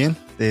Casemiro también.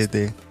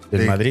 Del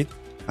Madrid.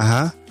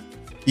 Ajá.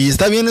 Y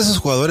está bien esos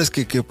jugadores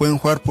que pueden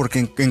jugar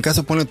porque en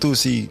caso pone tú,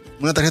 si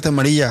una tarjeta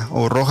amarilla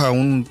o roja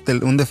un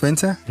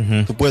defensa,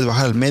 tú puedes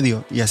bajar al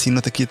medio y así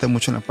no te quita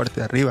mucho en la parte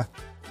de arriba.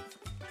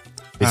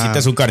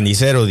 Necesitas un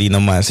carnicero, di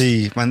nomás.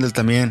 Sí, Mandel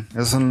también.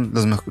 Esos son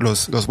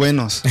los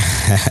buenos.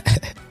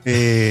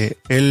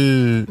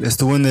 Él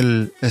estuvo en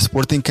el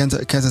Sporting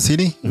Kansas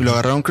City y lo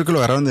agarraron, creo que lo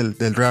agarraron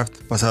del draft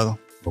pasado.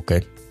 Ok.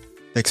 De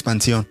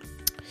expansión.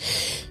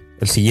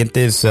 El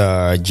siguiente es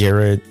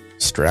Jared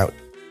Stroud,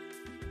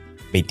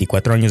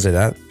 24 años de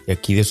edad, de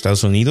aquí de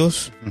Estados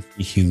Unidos,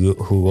 y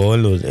jugó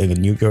en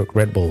el New York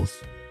Red Bulls.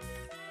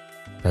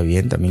 Está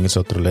bien, también es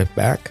otro left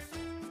back.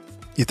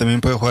 Y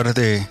también puede jugar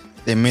de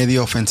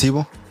medio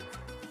ofensivo.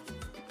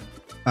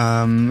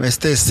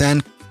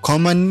 San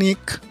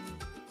Komanik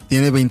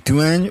tiene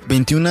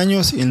 21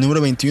 años y el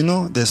número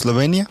 21 de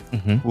Eslovenia.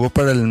 Jugó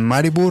para el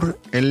Maribor.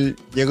 Él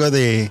llega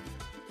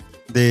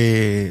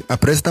a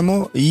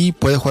préstamo y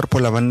puede jugar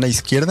por la banda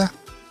izquierda.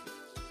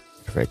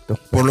 Perfecto.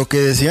 Por lo que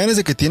decían es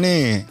de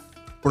que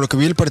por lo que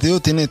vi el partido,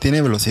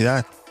 tiene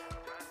velocidad.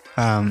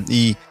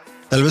 Y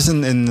tal vez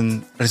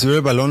en recibir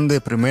el balón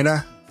de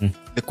primera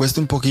le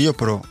cuesta un poquillo,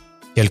 pero...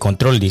 El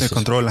control, dice. El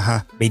control,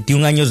 ajá.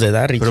 21 años de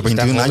edad, Richie. Pero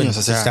 21 años,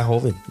 o sea... Está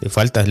joven, le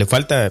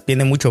falta,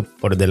 tiene mucho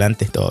por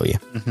delante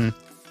todavía.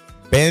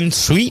 Ben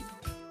Sweet.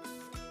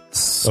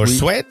 O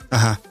Sweat.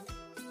 Ajá.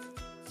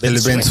 El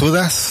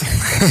Benzudas.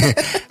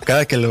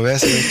 Cada que lo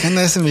veas, ¿qué no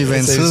es mi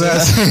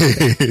Benzudas?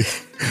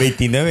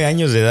 29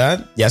 años de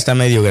edad, ya está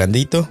medio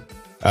grandito.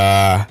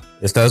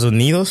 Estados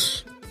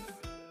Unidos.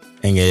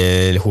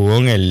 Jugó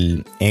en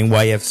el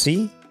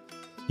NYFC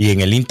y en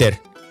el Inter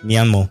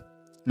Miami.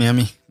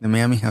 De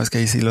Miami. Sabes que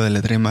ahí sí lo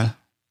deletré mal.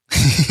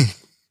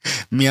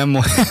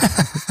 Miami.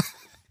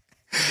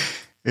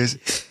 es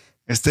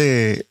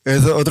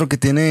otro que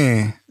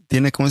tiene,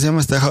 ¿cómo se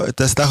llama?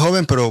 Está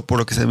joven, pero por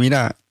lo que se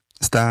mira,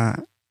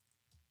 está...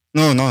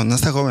 No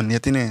está joven,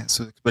 ya tiene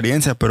su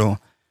experiencia, pero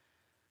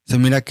se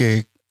mira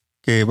que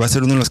va a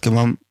ser uno de los que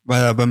va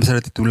a empezar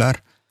a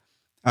titular.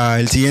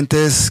 El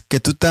siguiente es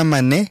Ketuta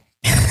Mané.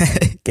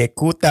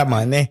 Kekuta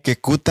Mané.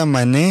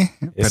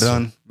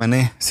 Perdón,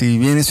 Mané. Si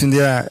vienes un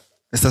día,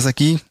 estás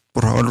aquí,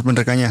 por favor me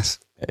regañas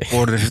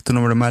por decir tu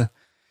nombre mal.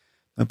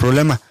 No hay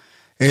problema.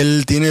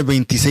 Él tiene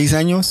 26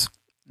 años,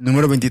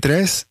 número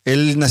 23.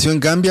 Él nació en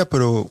Gambia,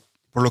 pero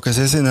por lo que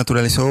sé se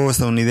naturalizó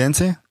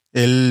estadounidense.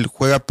 Él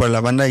juega por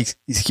la banda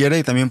izquierda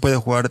y también puede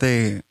jugar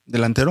de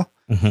delantero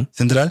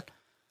central.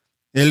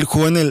 Él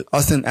jugó en el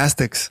Austin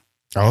Aztecs.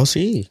 Oh,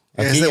 sí.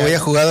 Ese güey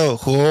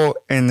jugó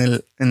en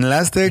el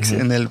Aztecs,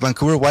 en el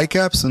Vancouver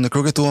Whitecaps, donde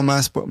creo que tuvo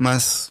más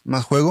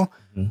juego.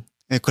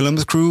 El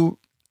Columbus Crew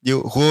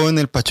jugó en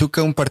el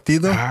Pachuca un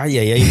partido.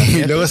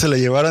 Y luego se lo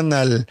llevaron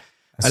al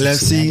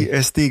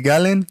FC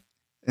Gallen,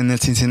 en el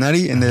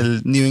Cincinnati, en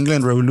el New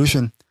England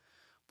Revolution.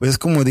 Pues es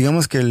como,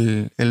 digamos que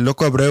el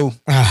loco Abreu.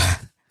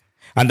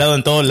 Andado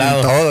en todos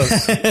lados.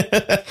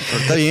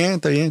 Está bien.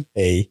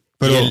 Ey.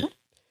 Pero...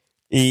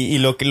 Y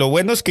lo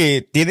bueno es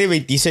que tiene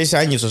 26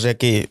 años, o sea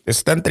que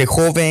está entre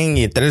joven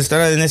y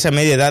está en esa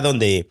media edad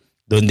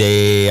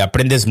donde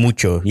aprendes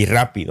mucho y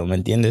rápido, ¿me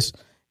entiendes?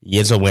 Y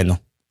eso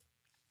bueno.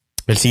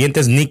 El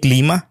siguiente es Nick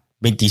Lima,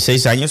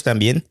 26 años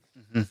también,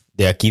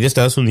 de aquí de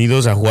Estados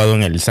Unidos, ha jugado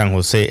en el San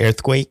Jose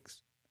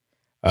Earthquakes.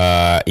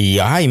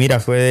 Mira,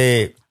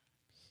 fue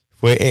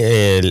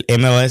el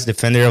MLS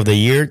Defender of the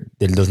Year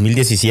del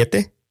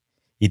 2017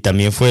 y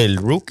también fue el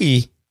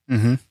Rookie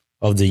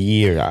of the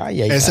Year.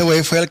 Ese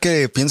güey fue el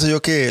que pienso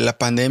yo que la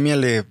pandemia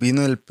le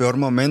vino el peor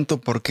momento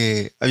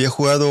porque había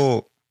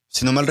jugado,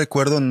 si no mal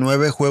recuerdo,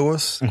 9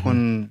 juegos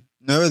con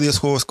 9 o 10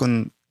 juegos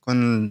con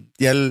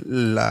ya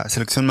la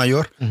selección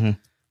mayor de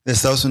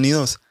Estados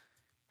Unidos.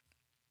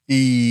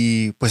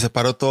 Y pues se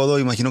paró todo,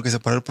 imagino que se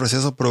paró el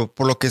proceso, pero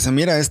por lo que se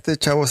mira, este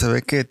chavo se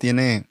ve que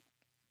tiene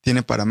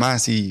para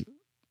más y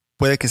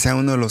puede que sea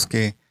uno de los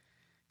que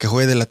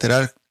juegue de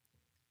lateral.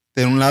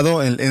 De un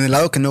lado, en el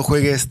lado que no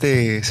juegue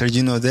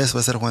Sergino Dest va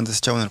a estar jugando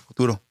ese chavo en el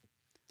futuro.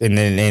 En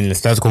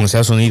Estados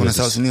Unidos. Con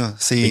Estados Unidos,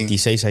 sí.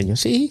 26 años.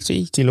 Sí,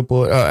 lo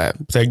puedo.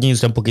 Serginho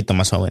está un poquito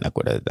más joven,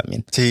 acuérdate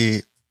también.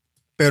 Sí,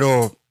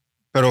 pero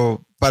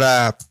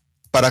para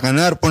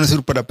ganar,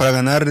 para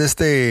ganar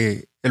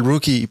el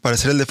rookie y para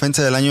ser el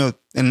defensa del año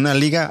en una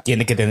liga.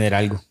 Tiene que tener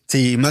algo.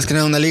 Sí, más que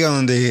nada una liga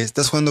donde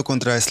estás jugando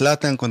contra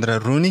Zlatan, contra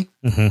Rooney.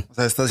 Uh-huh. O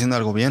sea, estás haciendo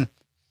algo bien.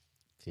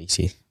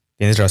 Sí,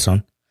 tienes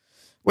razón.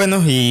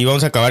 Bueno, y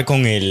vamos a acabar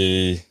con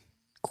el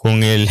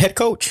head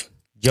coach,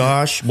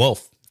 Josh Wolf.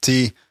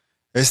 Sí,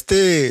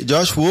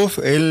 Josh Wolf,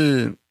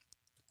 él,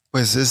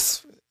 pues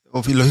es,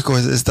 lógico,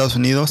 es de Estados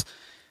Unidos.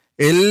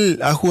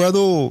 Él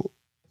jugó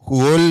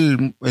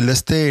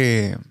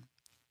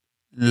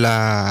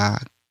la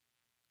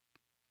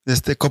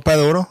Copa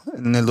de Oro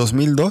en el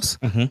 2002.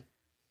 Uh-huh.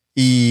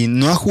 Y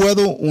no ha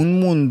jugado un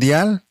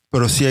mundial,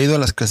 pero sí ha ido a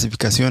las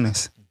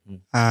clasificaciones.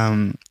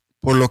 Uh-huh.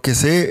 Por lo que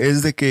sé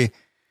es de que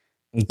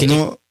 ¿En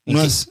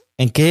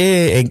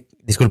qué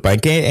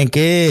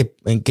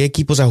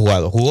equipos ha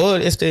jugado? ¿Jugó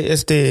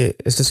este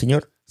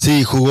señor?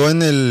 Sí, jugó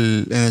en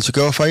el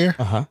Chicago Fire,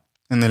 ajá,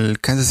 en el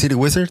Kansas City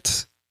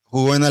Wizards,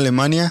 jugó en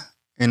Alemania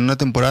en una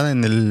temporada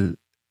en el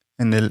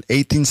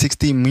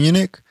 1860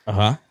 Munich,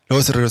 ajá.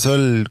 Luego se regresó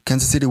al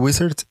Kansas City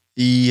Wizards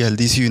y al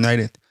DC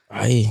United.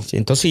 Ay,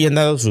 entonces sí han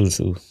dado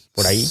su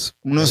por ahí.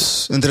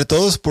 Entre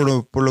todos, por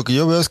lo que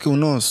yo veo es que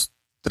unos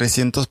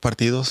 300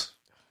 partidos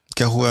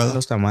que ha jugado. No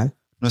está mal.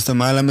 No está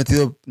mal, ha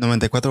metido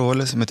 94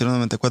 goles, metieron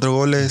 94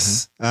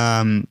 goles.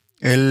 Uh-huh.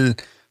 Él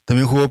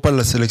también jugó para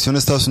la selección de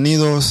Estados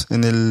Unidos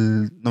en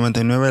el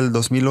 99 al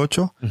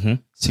 2008. Uh-huh.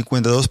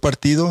 52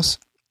 partidos,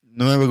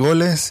 9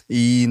 goles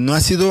y no ha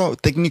sido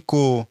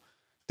técnico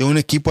de un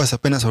equipo hasta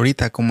apenas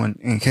ahorita como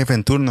en jefe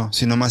en turno,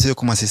 sino más ha sido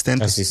como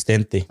asistente.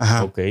 Asistente,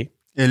 ajá. Ok.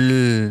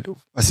 El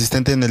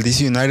asistente en el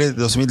DC United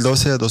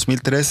 2012 a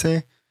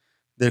 2013,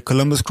 del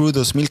Columbus Crew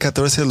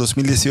 2014 al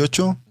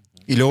 2018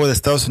 y luego de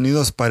Estados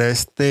Unidos para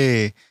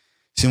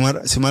si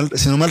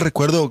no mal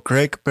recuerdo,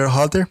 Greg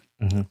Berhalter,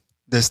 uh-huh.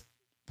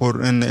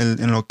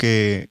 En lo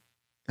que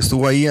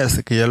estuvo ahí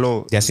hasta que ya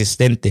de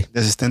asistente.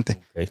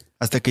 Okay.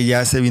 Hasta que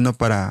ya se vino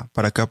para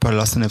acá, para el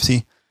Austin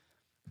FC.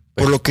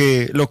 Por lo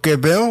que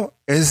veo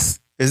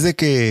es de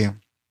que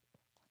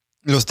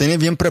los tiene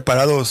bien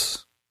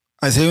preparados.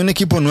 Si hay un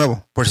equipo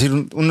nuevo, por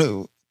decir,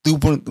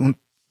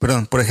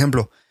 por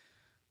ejemplo,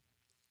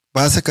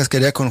 vas a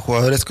cascaría con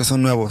jugadores que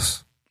son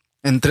nuevos.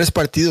 En 3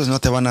 partidos no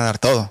te van a dar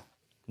todo.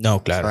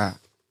 No, claro. O sea,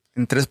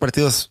 en 3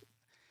 partidos.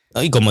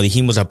 Y como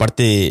dijimos,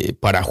 aparte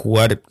para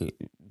jugar,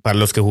 para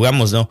los que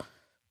jugamos, ¿no?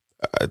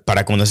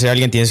 Para conocer a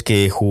alguien tienes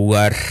que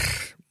jugar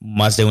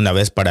más de una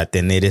vez para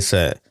tener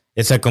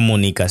esa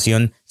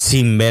comunicación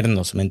sin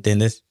vernos, ¿me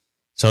entiendes?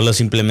 Solo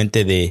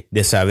simplemente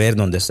de saber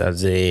dónde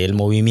estás, del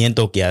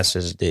movimiento que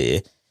haces,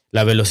 de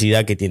la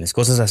velocidad que tienes,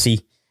 cosas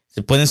así.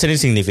 Pueden ser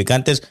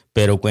insignificantes,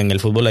 pero en el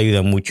fútbol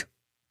ayuda mucho.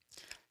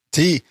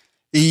 Sí,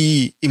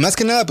 y más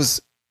que nada,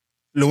 pues,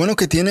 lo bueno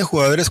que tiene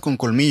jugadores con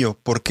colmillo,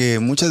 porque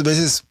muchas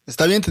veces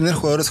está bien tener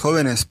jugadores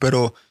jóvenes,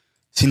 pero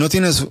si no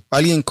tienes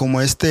alguien como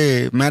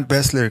Matt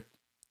Besler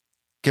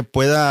que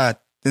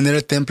pueda tener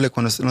el temple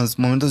en los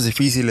momentos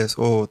difíciles,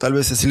 o tal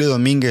vez Cecilio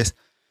Domínguez,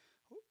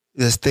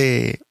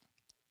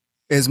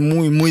 es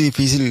muy, muy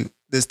difícil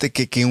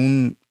que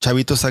un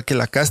chavito saque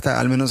la casta,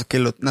 al menos que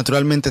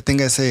naturalmente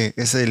tenga ese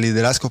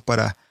liderazgo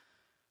para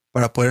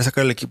poder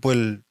sacar al equipo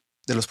de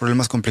los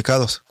problemas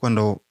complicados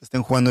cuando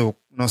estén jugando,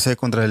 no sé,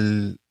 contra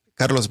el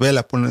Carlos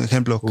Vela, por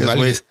ejemplo.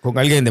 Con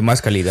alguien de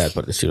más calidad,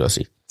 por decirlo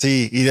así.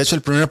 Sí, y de hecho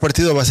el primer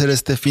partido va a ser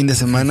este fin de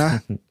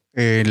semana,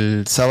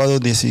 el sábado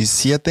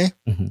 17,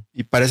 uh-huh.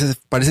 Y para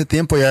ese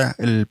tiempo ya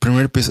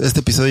este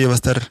episodio ya va a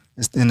estar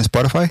en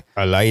Spotify.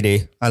 Al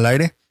aire.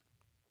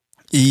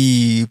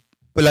 Y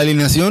la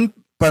alineación,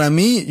 para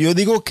mí, yo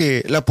digo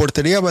que la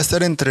portería va a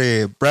estar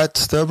entre Brad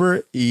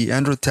Stuber y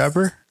Andrew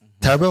Tarbell.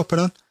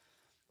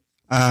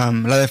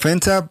 La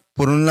defensa,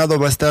 por un lado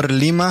va a estar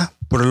Lima,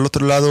 por el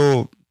otro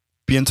lado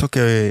pienso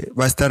que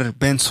va a estar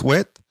Ben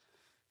Sweat.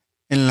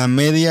 En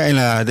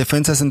la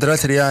defensa central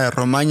sería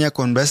Romaña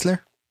con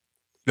Besler.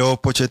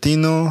 Luego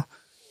Pochettino,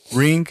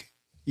 Ring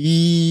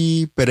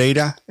y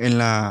Pereira en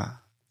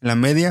la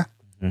media.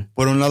 Uh-huh.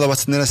 Por un lado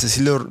vas a tener a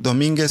Cecilio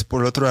Domínguez,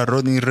 por el otro a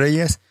Rodney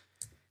Reyes.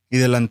 Y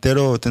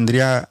delantero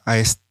tendría a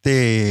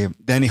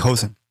Danny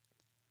Hosen.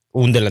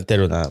 Un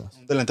delantero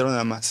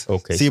nada más.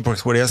 Okay. Sí,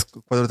 porque jugarías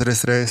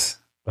 4-3-3.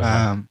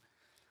 Uh-huh.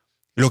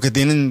 Lo que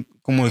tienen,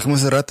 como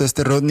dijimos hace rato,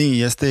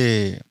 Rodney y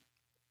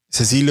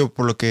Cecilio,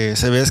 por lo que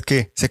se ve es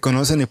que se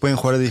conocen y pueden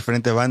jugar de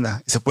diferente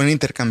banda. Y se pueden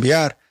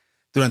intercambiar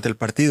durante el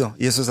partido.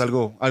 Y eso es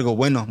algo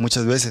bueno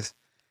muchas veces.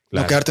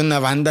 Claro. No quedarte en una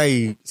banda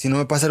y si no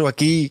me pasa algo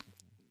aquí,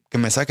 que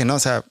me saque, ¿no? O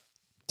sea,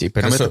 sí,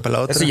 pero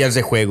eso ya es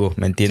de juego,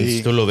 ¿me entiendes?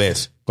 Sí. Tú lo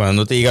ves. Cuando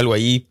no te llega algo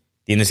ahí,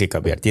 tienes que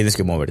cambiar, tienes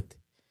que moverte.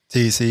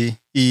 Sí.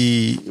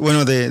 Y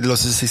bueno, de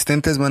los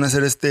asistentes van a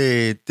ser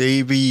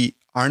Davey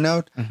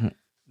Arnaud, uh-huh.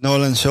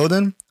 Nolan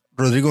Sheldon,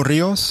 Rodrigo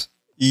Ríos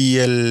y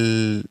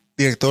el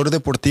director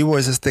deportivo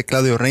es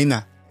Claudio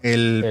Reina,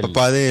 el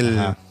papá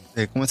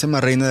 ¿cómo se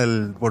llama? Reina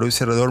del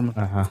Borussia Dortmund.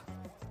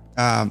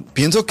 Ajá.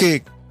 Pienso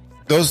que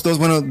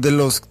bueno, de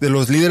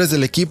los líderes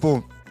del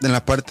equipo, en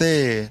la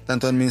parte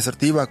tanto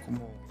administrativa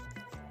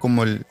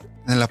como en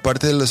la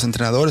parte de los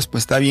entrenadores,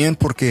 pues está bien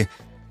porque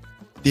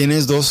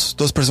tienes dos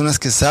personas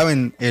que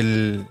saben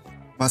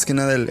más que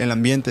nada el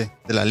ambiente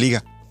de la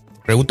liga.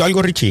 Pregunto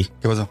algo, Richie.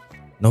 ¿Qué pasó?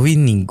 No vi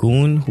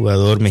ningún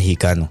jugador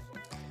mexicano.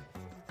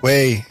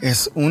 Güey,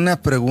 es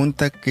una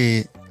pregunta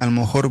que a lo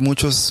mejor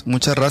muchas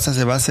razas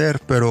se va a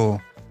hacer,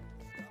 pero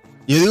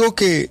yo digo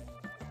que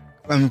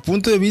a mi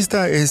punto de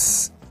vista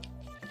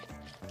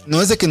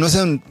no es de que no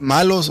sean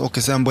malos o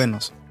que sean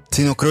buenos,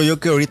 sino creo yo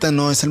que ahorita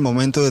no es el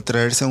momento de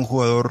traerse a un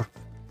jugador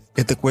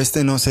que te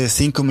cueste, no sé,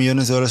 $5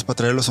 millones para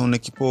traerlos a un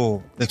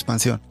equipo de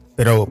expansión.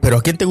 Pero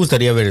 ¿a quién te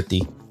gustaría ver a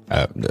ti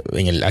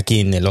aquí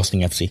en el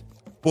Austin FC?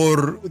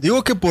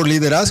 Digo que por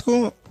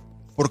liderazgo,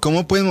 por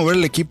cómo pueden mover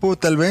el equipo,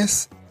 tal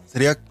vez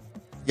sería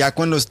ya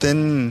cuando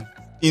estén.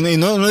 Y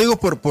no digo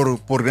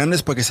por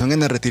grandes para que se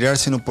vengan a retirar,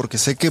 sino porque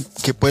sé que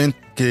pueden,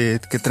 que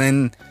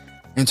traen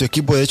en su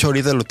equipo, de hecho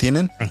ahorita lo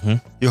tienen.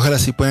 Uh-huh. Y ojalá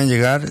sí puedan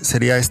llegar.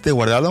 Sería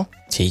Guardado.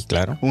 Sí,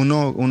 claro.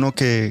 Uno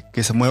que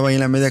se mueva ahí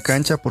en la media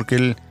cancha, porque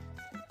él,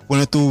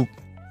 bueno, tú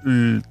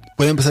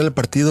puede empezar el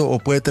partido o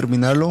puede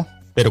terminarlo.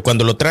 Pero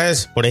cuando lo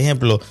traes, por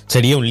ejemplo,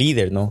 sería un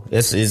líder, ¿no?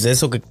 Es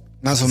eso que...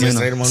 Más o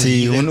menos.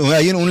 Sí,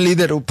 hay un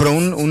líder, pero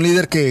un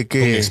líder que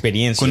con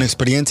experiencia. Con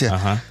experiencia.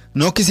 Ajá.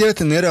 No quisiera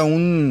tener a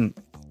un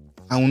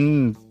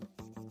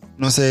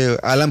no sé,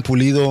 Alan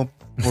Pulido,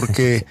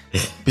 porque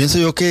pienso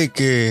yo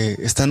que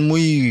están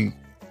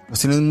los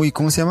tienen muy,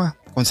 ¿cómo se llama?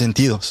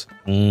 Consentidos.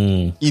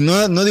 Y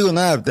no digo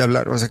nada de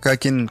hablar, o sea, cada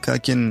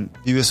quien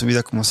vive su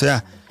vida como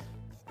sea,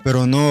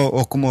 pero no,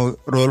 o como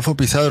Rodolfo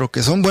Pizarro,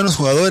 que son buenos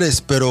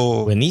jugadores,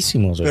 pero...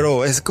 Buenísimos.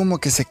 Pero es como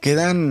que se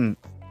quedan...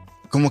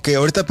 Como que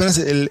ahorita apenas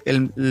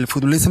el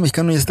futbolista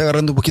mexicano ya está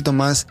agarrando un poquito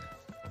más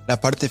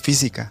la parte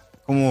física.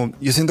 Como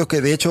yo siento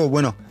que, de hecho,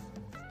 bueno,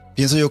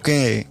 pienso yo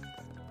que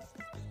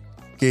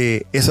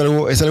es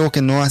algo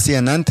que no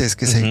hacían antes,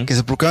 que se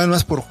preocupaban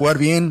más por jugar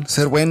bien,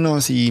 ser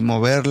buenos y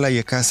moverla y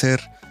acá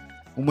hacer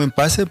un buen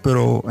pase,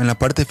 pero en la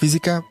parte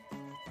física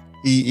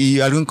y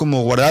alguien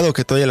como Guardado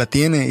que todavía la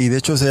tiene, y de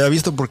hecho se ha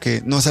visto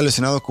porque no se ha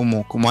lesionado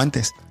como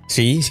antes.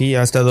 Sí,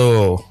 ha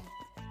estado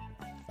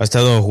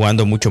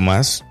jugando mucho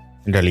más,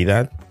 en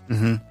realidad.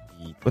 Uh-huh.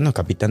 Y bueno,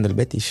 capitán del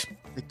Betis.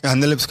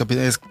 Ándale, pues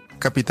es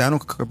capitán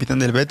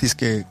del Betis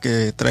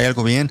que trae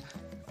algo bien.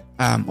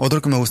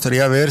 Otro que me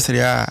gustaría ver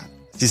sería,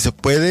 si se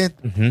puede,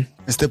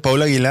 uh-huh,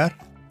 Paul Aguilar.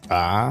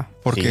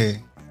 Porque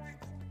sí,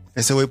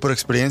 ese güey por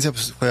experiencia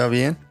pues juega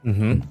bien.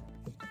 Uh-huh.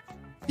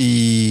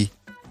 Y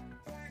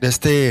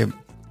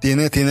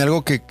tiene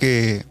algo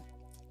que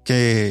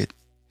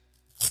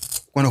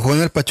cuando jugó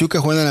en el Pachuca,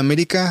 jugó en el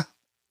América.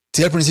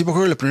 Sí, al principio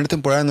creo que la primera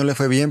temporada no le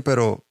fue bien,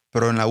 pero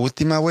en la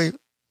última, güey,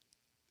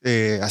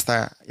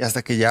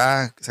 hasta que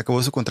ya se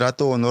acabó su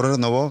contrato o no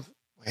renovó,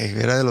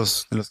 era de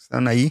los que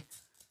estaban ahí.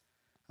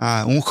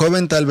 Un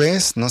joven tal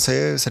vez, no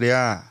sé,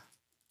 sería...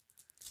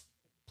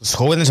 Los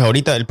jóvenes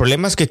ahorita, el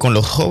problema es que con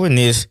los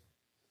jóvenes,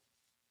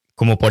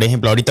 como por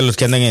ejemplo ahorita los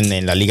que andan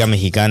en la Liga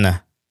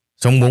Mexicana,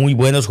 son muy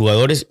buenos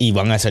jugadores y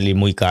van a salir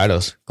muy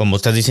caros. Como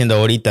estás diciendo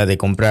ahorita, de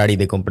comprar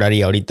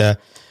y ahorita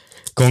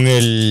con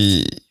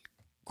el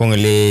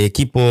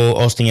equipo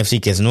Austin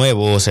FC que es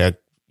nuevo, o sea,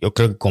 yo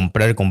creo que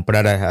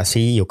comprar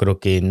así, yo creo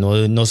que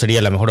no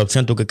sería la mejor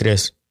opción. ¿Tú qué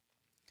crees?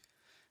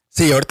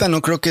 Sí, ahorita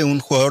no creo que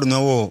un jugador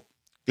nuevo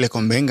le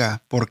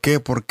convenga. ¿Por qué?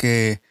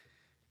 Porque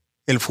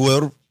el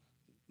jugador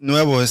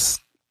nuevo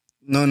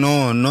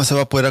no se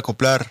va a poder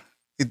acoplar.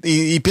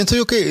 Y pienso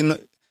yo que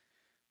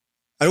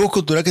algo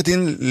cultural que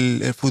tiene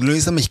el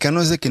futbolista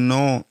mexicano es de que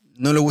no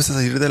le gusta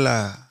salir de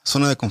la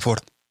zona de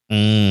confort.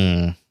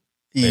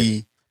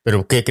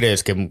 ¿Pero qué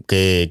crees?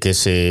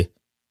 ¿Que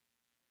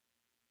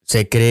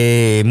se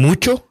cree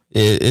mucho?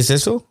 ¿Es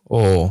eso?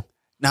 ¿O...?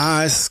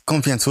 No, es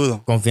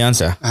confianzudo.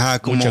 Confianza.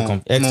 Ajá,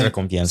 extra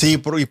confianza. Sí,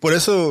 y por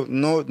eso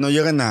no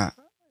llegan a...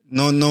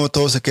 No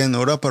todos se quedan en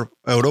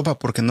Europa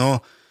porque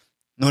no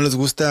les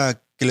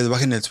gusta que les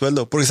bajen el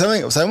sueldo. Porque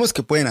sabemos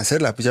que pueden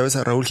hacerla. Pues ya ves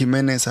a Raúl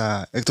Jiménez,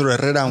 a Héctor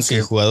Herrera, aunque...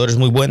 Sí, jugadores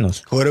muy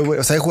buenos.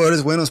 O sea, hay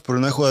jugadores buenos, pero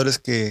no hay jugadores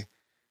que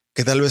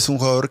tal vez un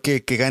jugador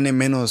que gane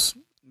menos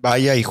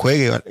vaya y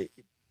juegue.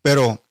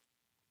 Pero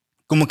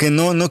como que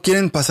no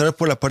quieren pasar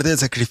por la parte del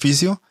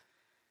sacrificio.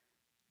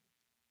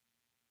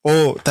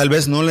 O tal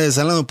vez no les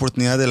dan la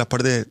oportunidad de la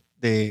parte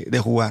de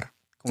jugar,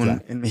 como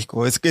claro, en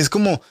México. Es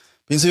como,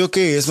 pienso yo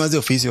que es más de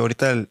oficio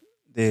ahorita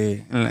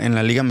en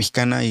la Liga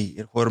Mexicana y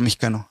el jugador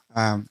mexicano.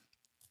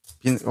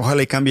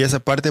 Ojalá y cambie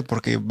esa parte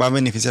porque va a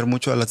beneficiar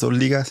mucho a las dos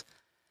ligas.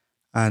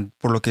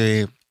 Por lo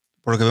que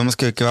vemos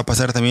que va a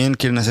pasar también.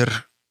 Quieren hacer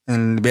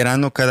en el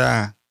verano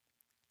cada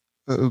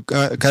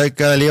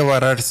liga va a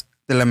agarrar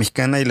de la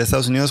Mexicana y la de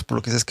Estados Unidos, por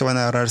lo que sé es que van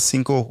a agarrar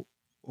 5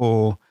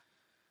 o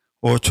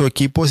 8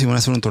 equipos y van a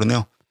hacer un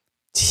torneo.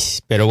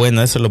 Pero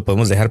bueno, eso lo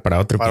podemos dejar para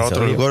otro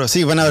episodio.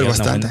 Sí, van a haber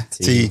bastante.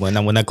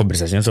 Buena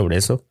conversación sobre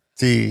eso.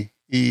 Sí,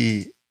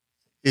 y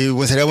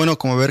pues sería bueno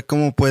como ver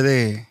cómo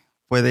puede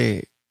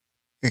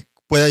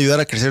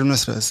ayudar a crecer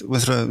nuestra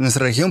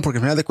región, porque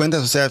al final de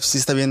cuentas, o sea, sí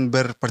está bien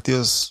ver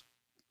partidos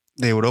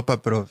de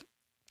Europa, pero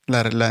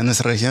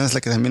nuestra región es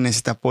la que también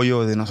necesita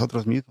apoyo de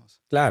nosotros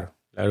mismos. Claro,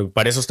 claro.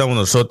 Para eso estamos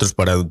nosotros,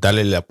 para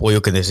darle el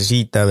apoyo que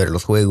necesita, ver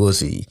los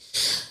juegos y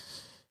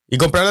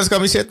comprar las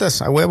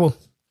camisetas a huevo.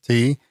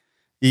 Sí.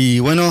 Y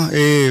bueno,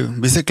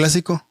 ¿viste el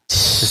clásico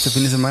este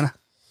fin de semana?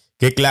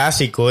 Qué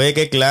clásico,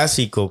 qué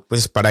clásico.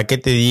 Pues, ¿para qué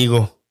te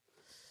digo?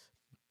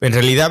 En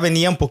realidad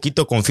venía un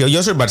poquito confiado.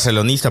 Yo soy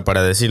barcelonista,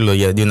 para decirlo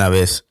ya de una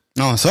vez.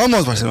 No,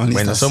 somos barcelonistas.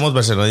 Bueno, somos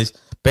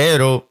barcelonistas.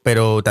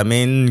 Pero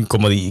también,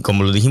 como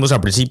lo dijimos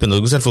al principio, nos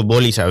gusta el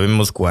fútbol y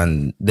sabemos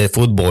de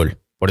fútbol,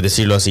 por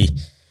decirlo así.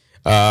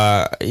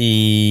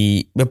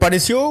 Y me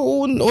pareció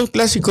un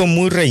clásico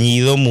muy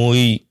reñido,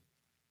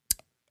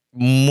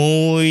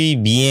 muy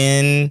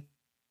bien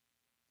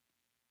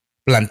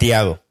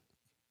planteado.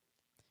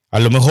 A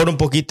lo mejor un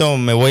poquito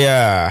me voy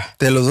a...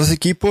 ¿De los dos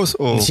equipos?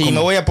 Sí, me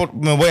voy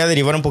a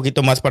derivar un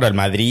poquito más para el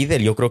Madrid.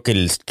 Yo creo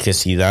que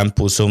Zidane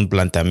puso un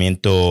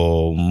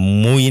planteamiento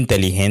muy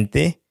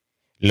inteligente,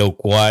 lo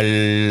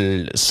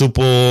cual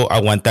supo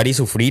aguantar y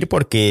sufrir,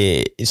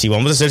 porque si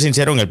vamos a ser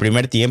sinceros, en el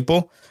primer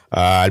tiempo,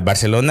 el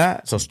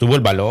Barcelona sostuvo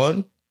el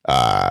balón,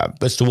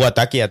 pues tuvo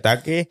ataque y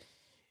ataque,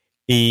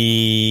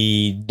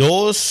 y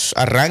dos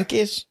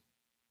arranques,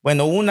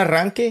 bueno, un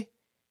arranque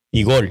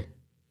y gol,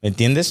 ¿me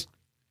entiendes?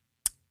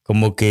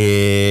 Como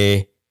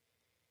que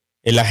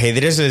el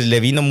ajedrez le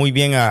vino muy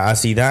bien a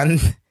Zidane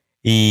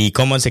y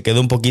Koeman se quedó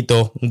un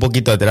poquito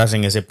atrás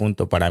en ese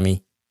punto para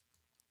mí.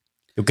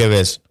 ¿Tú qué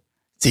ves?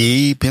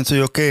 Sí, pienso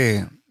yo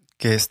que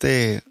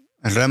el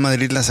Real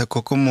Madrid la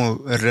sacó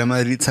como el Real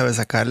Madrid sabe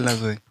sacarlas,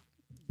 güey.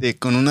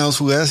 Con una o dos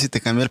jugadas y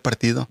te cambia el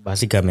partido.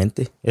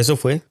 Básicamente, eso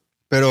fue.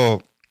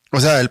 Pero, o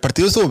sea, el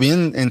partido estuvo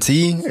bien en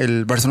sí.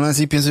 El Barcelona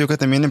sí pienso yo que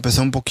también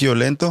empezó un poquillo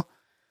lento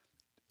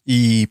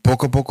y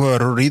poco a poco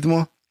agarró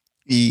ritmo.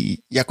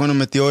 Y ya cuando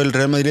metió el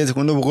Real Madrid el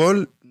segundo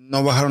gol,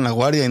 no bajaron la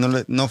guardia y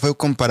no fue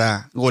como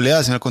para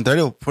goleadas, sino al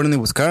contrario, fueron y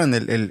buscaron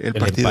el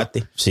partido.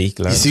 Empate. Sí,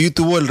 claro. Y sí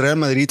tuvo el Real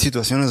Madrid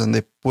situaciones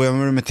donde puede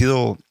haber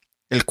metido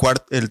el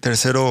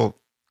tercero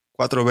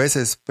 4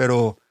 veces,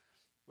 pero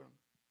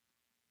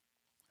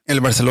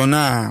el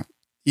Barcelona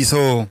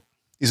hizo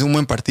un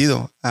buen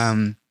partido.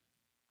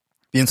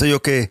 Pienso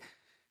yo que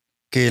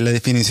la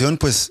definición,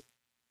 pues,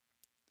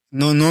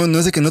 no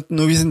es de que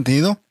no hubiesen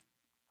tenido,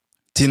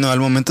 sino al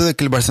momento de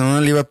que el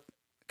Barcelona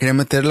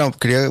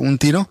quería un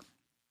tiro,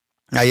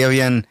 ahí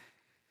habían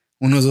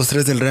unos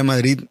 2-3 del Real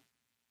Madrid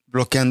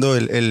bloqueando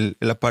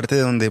la parte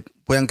donde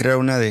puedan crear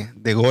una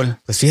de gol.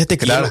 Pues fíjate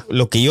que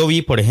lo que yo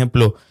vi, por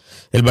ejemplo,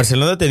 el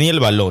Barcelona tenía el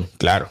balón,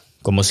 claro,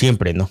 como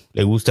siempre, ¿no?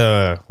 Le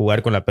gusta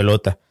jugar con la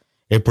pelota.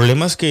 El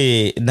problema es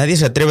que nadie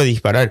se atreve a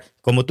disparar.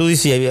 Como tú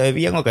dices,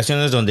 había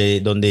ocasiones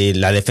donde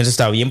la defensa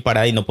estaba bien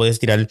parada y no puedes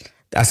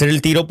hacer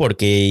el tiro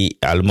porque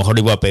a lo mejor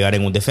iba a pegar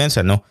en un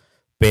defensa, ¿no?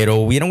 Pero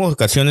hubieron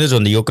ocasiones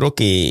donde yo creo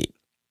que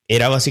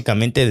era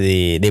básicamente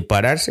de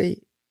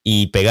pararse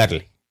y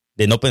pegarle,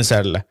 de no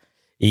pensarla.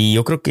 Y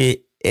yo creo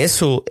que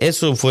eso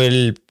fue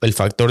el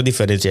factor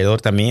diferenciador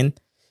también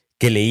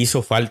que le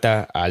hizo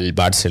falta al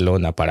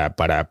Barcelona para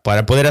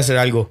poder hacer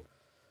algo.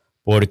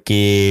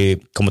 Porque,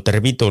 como te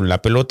repito,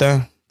 la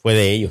pelota fue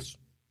de ellos.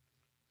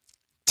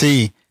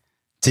 Sí,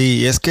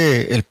 es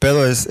que el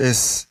pedo es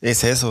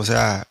eso. O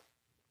sea,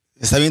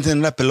 está bien tener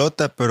la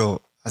pelota,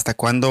 pero ¿hasta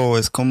cuándo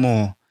es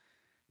como...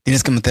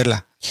 Tienes que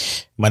meterla?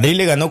 Madrid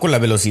le ganó con la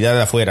velocidad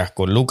de afuera,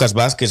 con Lucas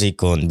Vázquez y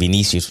con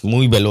Vinicius,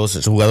 muy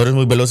veloces, jugadores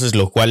muy veloces,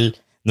 lo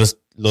cual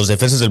los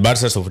defensas del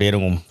Barça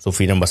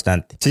sufrieron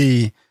bastante.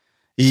 Sí,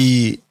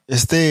 y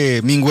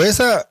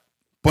Mingueza,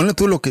 ponle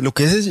tú lo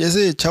que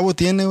ese chavo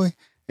tiene, güey,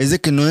 es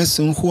de que no es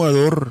un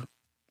jugador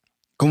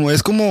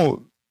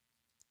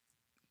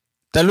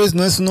tal vez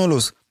no es uno de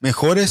los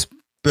mejores,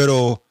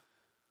 pero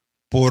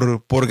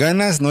por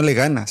ganas no le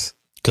ganas.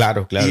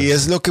 Claro. Y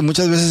es lo que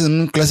muchas veces en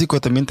un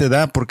clásico también te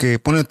da, porque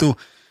pone tú,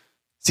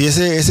 si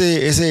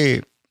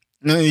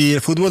no, y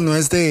el fútbol no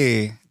es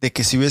de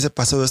que si hubiese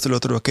pasado esto, lo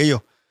otro,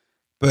 aquello,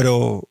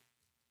 pero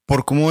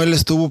por cómo él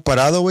estuvo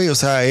parado, güey, o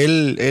sea,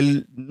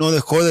 él no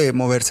dejó de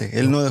moverse,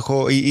 él no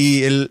dejó,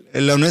 y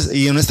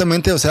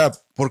honestamente, o sea,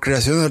 por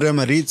creación del Real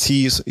Madrid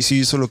sí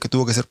hizo lo que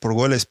tuvo que hacer por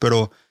goles,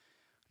 pero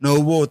no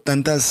hubo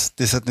tantas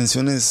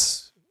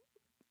desatenciones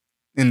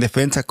en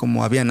defensa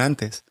como habían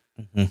antes.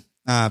 Uh-huh.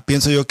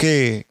 Pienso yo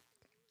que...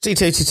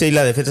 Sí,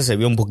 la defensa se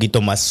vio un poquito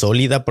más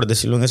sólida, por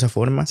decirlo en esa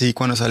forma. Sí,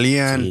 cuando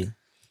salían.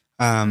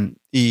 Sí.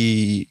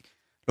 Y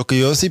lo que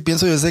yo sí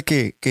pienso es de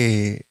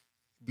que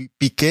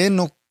Piqué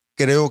no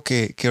creo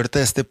que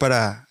ahorita esté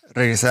para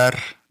regresar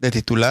de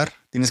titular.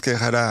 Tienes que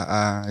dejar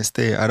a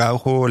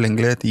Araujo,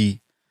 Lenglet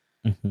y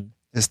uh-huh.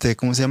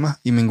 ¿Cómo se llama?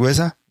 Y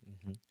Mingueza.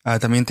 Uh-huh.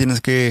 También tienes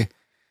que...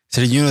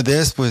 Serginho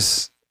Dest,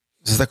 pues...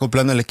 Se está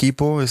acoplando al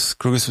equipo,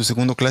 creo que es su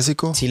segundo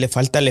clásico. Sí, le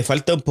falta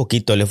un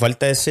poquito, le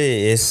falta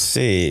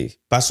ese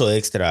paso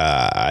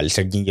extra al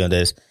Serginho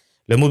Dest.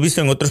 Lo hemos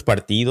visto en otros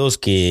partidos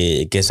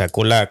que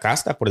sacó la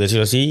casta, por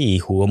decirlo así, y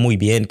jugó muy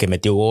bien, que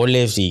metió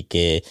goles y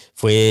que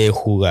fue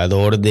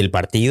jugador del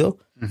partido.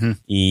 Uh-huh.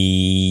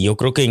 Y yo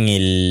creo que en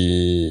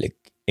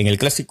el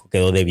clásico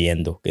quedó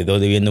debiendo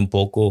un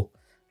poco.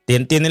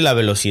 tiene la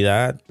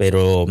velocidad,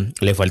 pero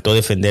le faltó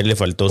defender, le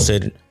faltó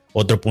ser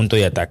otro punto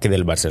de ataque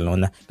del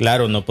Barcelona.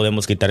 Claro, no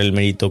podemos quitar el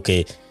mérito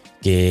que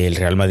el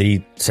Real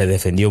Madrid se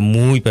defendió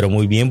muy, pero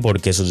muy bien,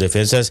 porque sus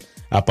defensas,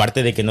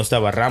 aparte de que no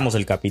estaba Ramos,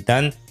 el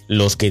capitán,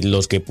 los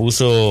que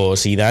puso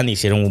Zidane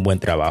hicieron un buen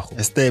trabajo.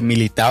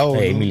 Militao,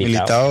 ¿no? Militao.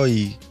 Militao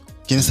y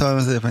 ¿quién estaba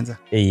más de defensa?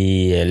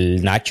 Y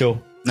el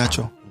Nacho.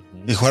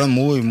 Y jugaron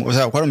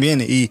jugaron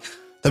bien. Y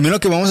también lo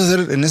que vamos a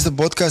hacer en este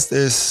podcast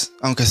es,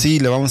 aunque sí,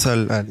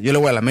 yo le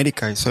voy al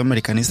América y soy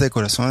americanista de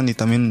corazón y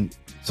también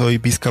soy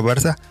Vizca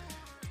Barça,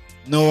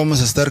 no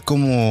vamos a estar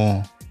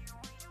como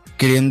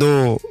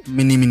queriendo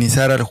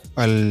minimizar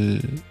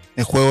el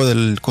juego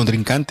del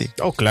contrincante.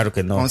 Oh, claro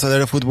que no. Vamos a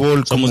ver el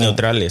fútbol. Somos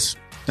neutrales.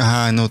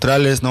 Ajá,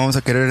 neutrales. No vamos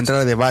a querer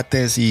entrar a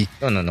debates y...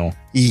 No.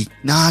 Y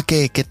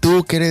que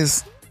tú que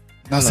eres,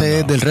 no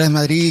sé, del Real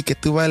Madrid, que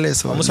tú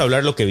vales. Vamos a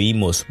hablar lo que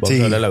vimos. Vamos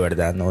a hablar la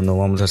verdad. No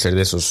vamos a hacer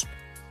de esos...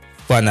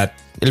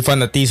 el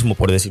fanatismo,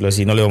 por decirlo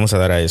así. No le vamos a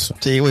dar a eso.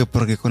 Sí, güey,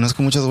 porque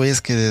conozco muchos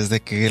güeyes que desde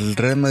que el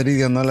Real Madrid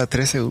ganó a la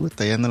 13,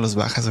 ya no los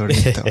bajas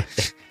ahorita.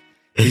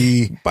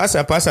 Y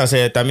pasa, o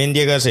sea, también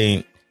llegas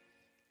en...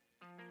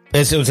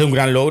 Es un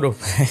gran logro,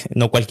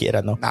 no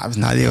cualquiera, ¿no? Pues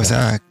nadie, o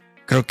sea,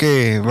 creo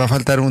que va a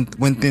faltar un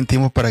buen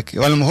tiempo para que...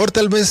 O a lo mejor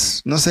tal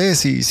vez, no sé,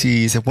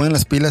 si se ponen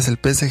las pilas el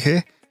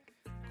PSG,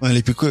 con el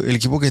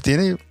equipo que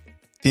tiene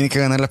que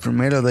ganar la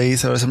primera, de ahí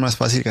se va a hacer más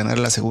fácil ganar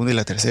la segunda y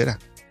la tercera.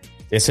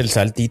 Es el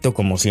saltito,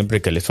 como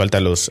siempre, que les falta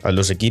a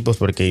los equipos,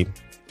 porque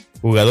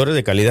jugadores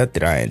de calidad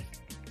traen.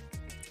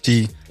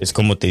 Sí. Es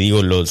como te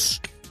digo,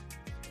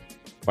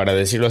 para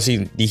decirlo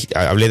así,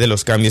 hablé de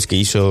los cambios que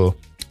hizo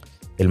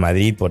el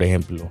Madrid, por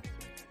ejemplo.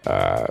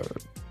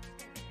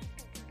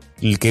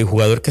 El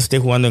jugador que esté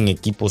jugando en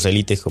equipos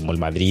élites como el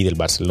Madrid, el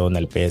Barcelona,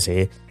 el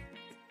PSG,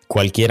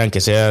 cualquiera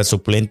que sea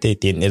suplente,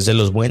 es de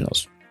los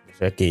buenos. O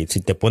sea que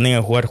si te ponen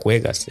a jugar,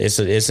 juegas.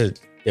 Eso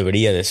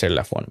debería de ser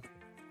la forma.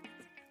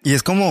 Y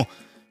es como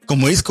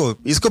Isco.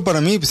 Isco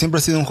para mí siempre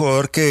ha sido un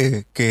jugador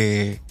que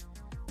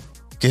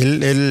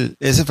él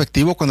es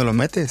efectivo cuando lo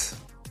metes.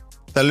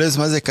 Tal vez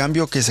más de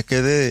cambio que se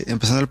quede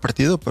empezando el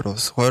partido, pero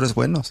son jugadores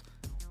buenos.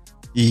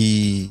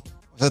 Y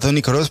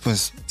Toni Kroos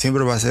pues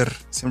siempre va a ser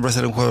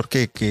un jugador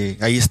que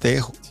ahí esté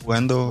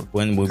jugando.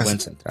 Muy buen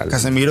central.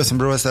 Casemiro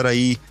siempre va a estar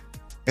ahí.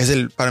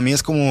 Para mí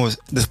es como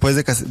después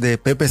de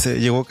Pepe se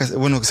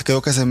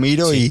quedó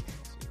Casemiro, sí.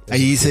 Y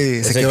ahí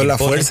se quedó la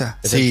fuerza.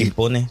 Sí,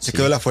 se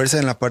quedó la fuerza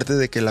en la parte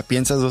de que la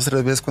piensas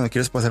 2-3 veces cuando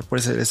quieres pasar por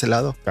ese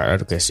lado.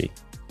 Claro que sí.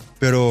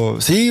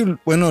 Pero sí,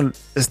 bueno,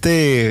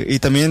 y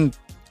también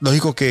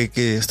lógico que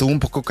estuvo un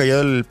poco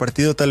callado el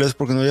partido, tal vez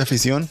porque no había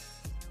afición.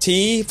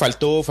 Sí,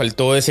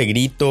 faltó ese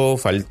grito,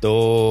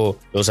 faltó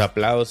los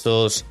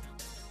aplausos,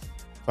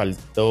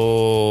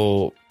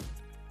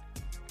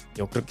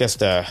 yo creo que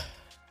hasta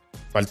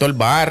faltó el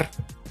VAR,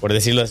 por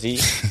decirlo así.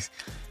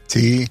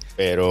 Sí.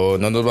 Pero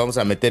no nos vamos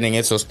a meter en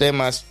esos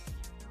temas.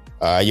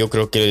 Yo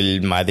creo que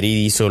el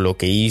Madrid hizo lo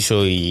que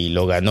hizo y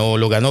lo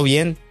ganó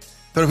bien.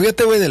 Pero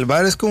fíjate, güey, del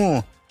VAR es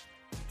como,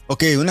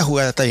 ok, una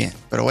jugada está bien,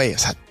 pero güey, o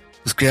sea,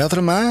 pues crea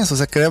otro más,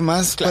 crea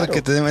más, claro, para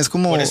que te den, es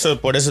como...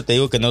 Por eso te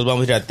digo que no nos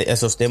vamos a ir a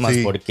esos temas,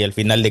 sí. Porque al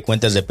final de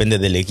cuentas depende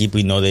del equipo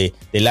y no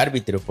del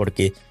árbitro,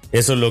 porque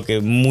eso es lo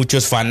que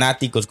muchos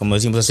fanáticos, como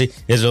decimos así,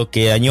 es lo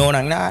que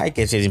añoran,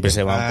 que siempre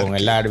se van con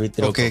el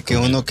árbitro. O que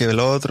uno que el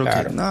otro,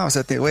 claro.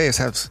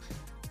 Pues,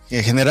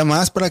 que genera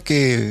más para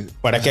que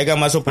haga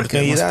más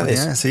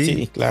oportunidades.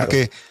 Sí, claro.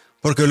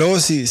 Porque luego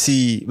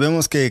si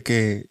vemos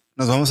que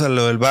nos vamos a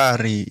lo del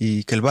VAR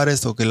y que el VAR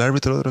esto, que el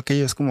árbitro otro,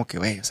 aquello, es como que,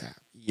 güey, o sea...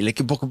 Y el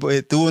equipo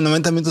tuvo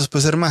 90 minutos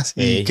puede ser más.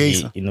 ¿Y qué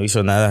hizo? Y no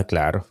hizo nada,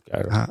 claro.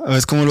 Ajá.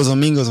 Es como los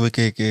domingos, güey,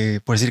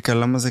 que por decir que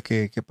hablamos de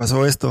que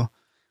pasó esto,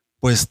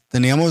 pues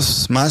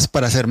teníamos más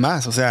para hacer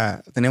más. O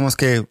sea, teníamos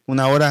que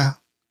 1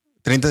 hora,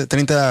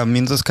 30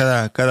 minutos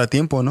cada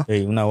tiempo, ¿no?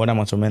 Sí, 1 hora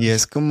más o menos. Y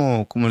es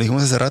como lo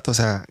dijimos hace rato, o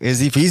sea, es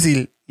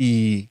difícil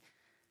y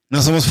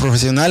no somos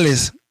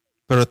profesionales,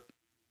 pero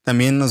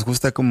también nos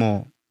gusta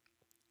como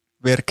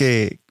ver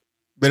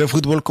el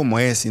fútbol como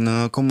es y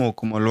no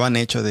como lo han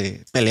hecho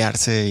de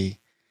pelearse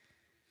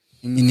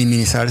y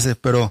minimizarse.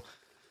 Pero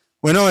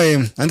bueno,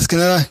 antes que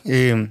nada,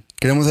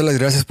 queremos dar las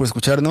gracias por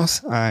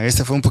escucharnos.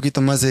 Este fue un poquito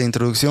más de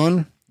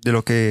introducción de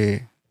lo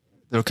que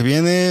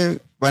viene.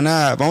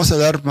 Vamos a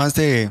hablar más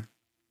de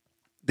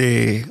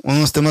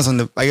unos temas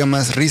donde haya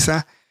más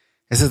risa.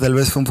 Este tal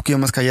vez fue un poquito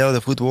más callado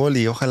de fútbol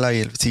y ojalá y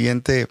el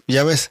siguiente,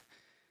 ya ves,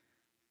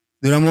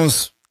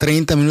 duramos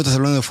 30 minutos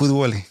hablando de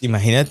fútbol.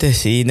 Imagínate,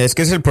 sí, es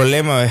que es el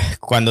problema.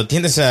 Cuando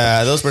tienes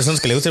a 2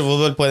 personas que le gusta el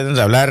fútbol, pueden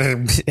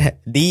hablar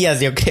días,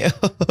 yo creo.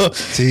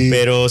 Sí.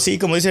 Pero sí,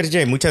 como dice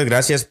RJ, muchas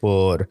gracias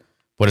por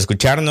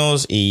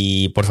escucharnos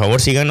y por favor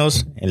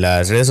síganos en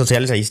las redes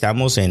sociales. Ahí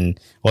estamos en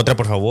otra,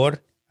 por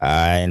favor,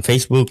 en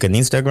Facebook, en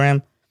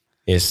Instagram.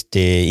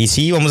 Y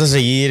sí, vamos a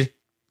seguir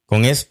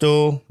con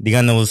esto.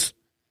 Díganos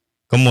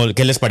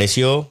qué les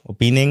pareció,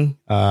 opinen.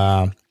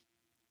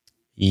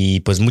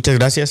 Y pues muchas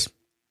gracias.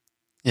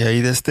 Y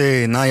ahí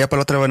ya para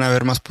la otra van a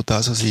haber más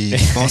putazos y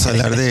vamos a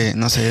hablar de,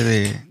 no sé,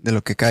 de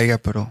lo que caiga,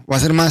 pero va a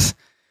ser más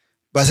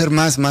va a ser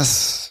más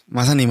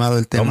animado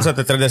el tema. Vamos a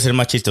tratar de hacer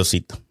más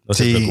chistosito. No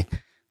se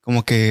preocupe.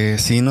 Como que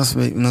sí nos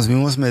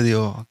vimos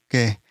medio,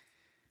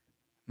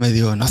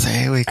 no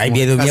sé, güey. Ay,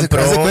 bien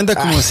pro. Haz de cuenta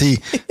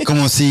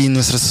como si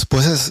nuestras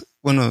esposas,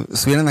 bueno,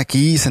 estuvieran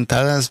aquí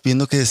sentadas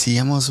viendo qué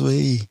decíamos,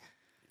 güey.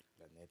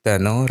 La neta,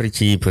 no,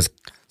 Richie, pues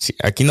sí,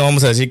 aquí no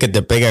vamos a decir que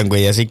te pegan,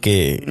 güey, así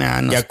que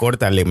ya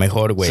córtale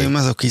mejor, güey. Soy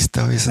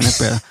masoquista, güey, eso no es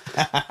pedo.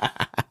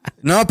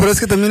 No, pero es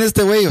que también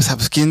güey, o sea,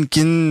 pues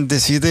 ¿quién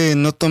decide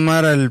no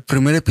tomar al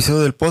primer episodio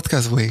del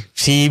podcast, güey?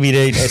 Sí,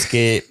 mire, es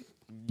que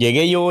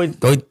llegué yo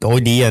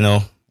hoy día,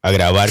 ¿no? A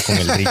grabar con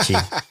el Richie.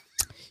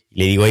 Y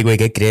le digo, güey,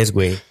 ¿qué crees,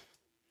 güey?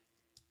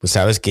 Pues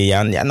sabes que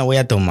ya no voy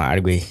a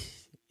tomar, güey.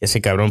 Ese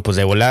cabrón, pues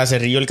de volada se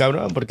rió el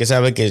cabrón porque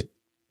sabe que,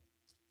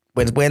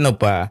 pues bueno,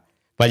 pa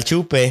el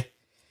chupe.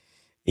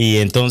 Y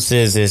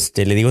entonces,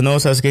 le digo, no,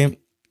 ¿sabes qué?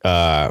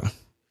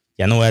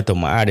 Ya no voy a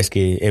tomar, es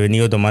que he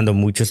venido tomando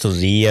mucho estos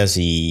días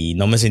y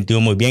no me he sentido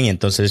muy bien y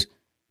entonces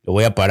lo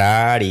voy a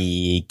parar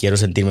y quiero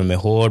sentirme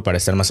mejor para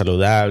estar más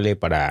saludable,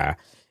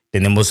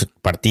 tenemos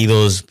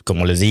partidos,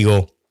 como les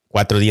digo,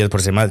 4 días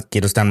por semana,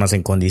 quiero estar más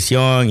en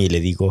condición y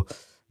le digo,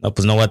 no,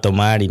 pues no voy a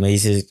tomar y me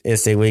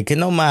dice güey, que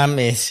no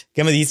mames.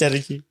 ¿Qué me dice,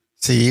 Richie?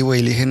 Sí,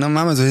 güey, le dije, no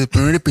mames, güey, el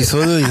primer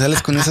episodio y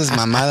sales con esas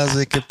mamadas,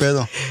 güey, qué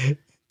pedo.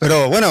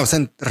 Pero bueno, o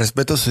sea,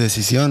 respeto su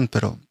decisión,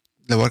 pero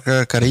le voy a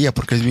cagar carilla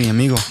porque es mi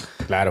amigo.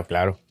 Claro.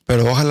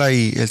 Pero ojalá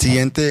y el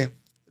siguiente,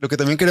 lo que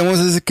también queremos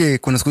es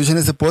que cuando escuchen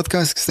este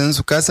podcast, que estén en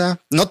su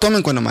casa, no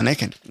tomen cuando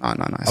manejen. No,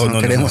 eso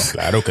no queremos. No,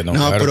 claro que no.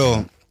 No,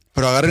 claro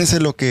pero agárrense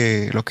lo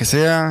que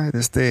sea,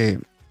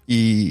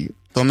 y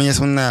tomen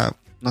ya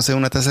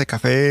una taza de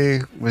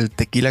café, o el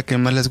tequila que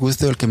más les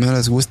guste o el que menos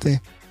les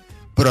guste,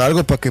 pero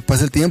algo para que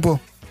pase el tiempo.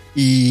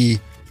 Y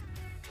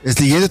el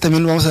siguiente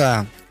también vamos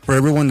a, for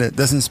everyone that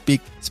doesn't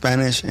speak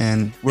Spanish,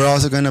 and we're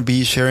also going to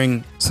be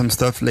sharing some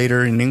stuff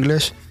later in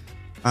English.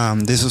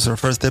 This was our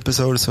first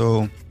episode,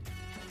 so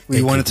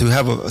we wanted to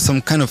have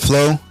some kind of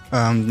flow.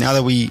 Now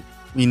that we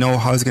know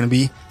how it's going to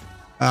be,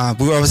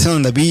 we were always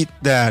telling the beat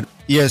that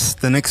yes,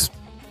 the next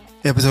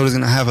episode is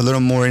going to have a little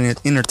more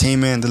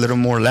entertainment, a little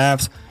more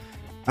laughs.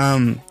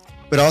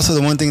 But also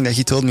the one thing that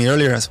he told me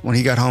earlier is when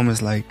he got home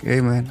is like, hey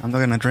man, I'm not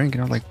going to drink.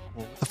 And I'm like,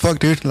 what the fuck,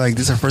 dude? Like,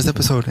 this is our first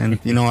episode. And,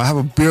 I have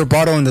a beer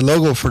bottle in the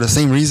logo for the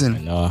same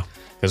reason. No,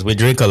 because we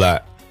drink a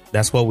lot.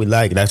 That's what we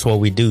like. That's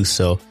what we do.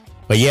 So,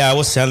 but yeah, I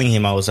was telling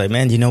him, I was like,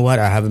 man, you know what?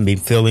 I haven't been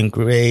feeling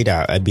great.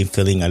 I've been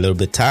feeling a little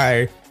bit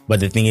tired. But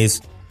the thing is,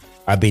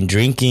 I've been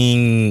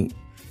drinking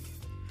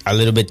a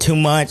little bit too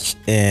much.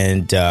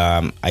 And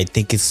I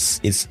think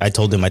I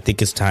told him, I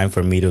think it's time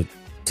for me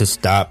to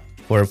stop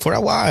for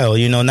a while,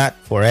 not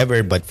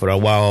forever, but for a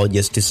while,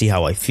 just to see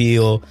how I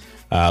feel.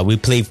 We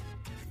play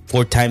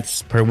 4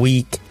 times per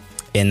week,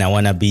 and I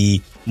want to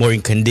be more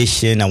in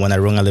condition. I want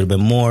to run a little bit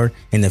more,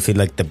 and I feel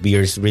like the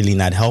beer is really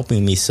not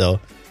helping me. So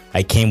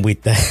I came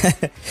with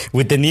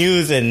the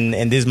news, and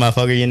this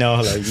motherfucker,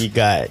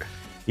 like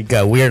you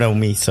got weird on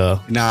me.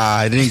 So nah,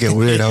 I didn't get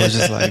weird. I was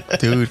just like,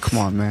 dude, come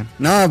on, man.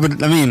 No,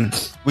 but I mean,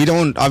 we're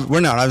not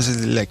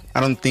obviously, like,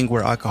 I don't think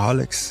we're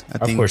alcoholics. I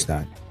think, of course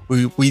not.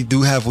 We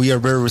are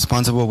very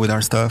responsible with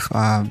our stuff.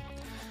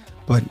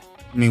 But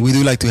I mean, we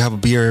do like to have a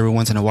beer every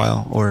once in a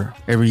while or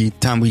every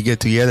time we get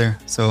together.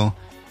 So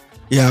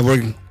yeah,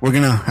 we're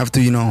gonna have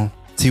to,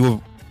 see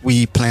what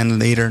we plan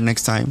later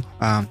next time.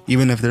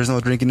 Even if there's no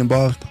drinking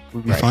involved,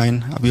 we'll be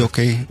fine. I'll be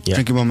okay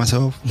drinking by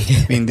myself,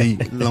 being the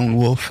lone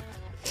wolf,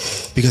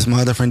 because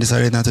my other friend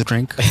decided not to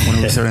drink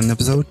when we started an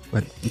episode,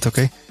 but it's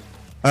okay.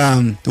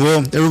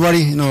 Well,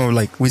 everybody,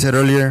 like we said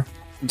earlier,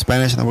 in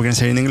Spanish, and we're going to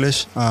say it in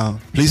English.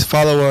 Please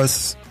follow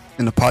us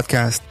in the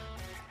podcast.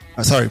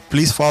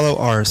 Please follow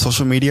our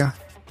social media,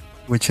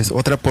 which is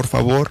Otra Por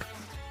Favor.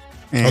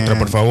 And Otra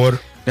Por Favor.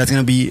 That's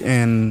going to be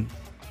in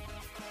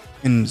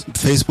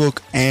Facebook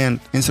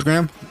and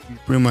Instagram. You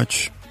pretty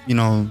much,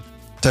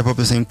 type up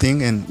the same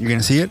thing and you're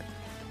going to see it.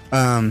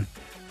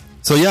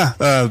 So yeah,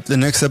 the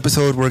next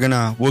episode we're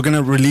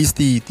gonna release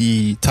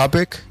the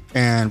topic,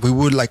 and we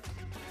would like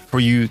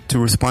for you to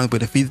respond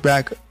with a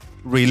feedback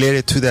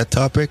related to that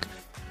topic.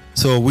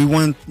 So we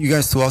want you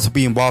guys to also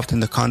be involved in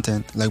the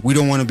content. Like, we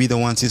don't want to be the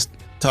ones just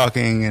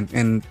talking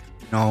and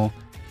not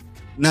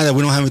that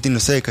we don't have anything to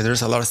say, because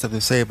there's a lot of stuff to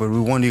say, but we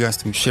want you guys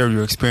to share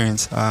your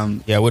experience.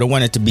 Yeah, we don't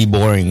want it to be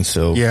boring,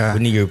 so yeah,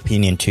 we need your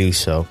opinion too.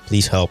 So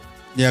please help.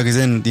 Yeah, because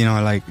then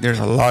like there's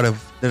a lot of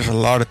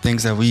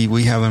things that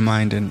we have in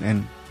mind,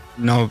 and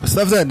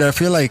stuff that I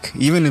feel like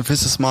even if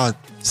it's a small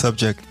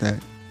subject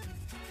that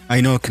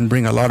I know can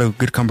bring a lot of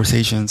good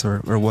conversations or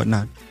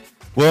whatnot.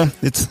 Well,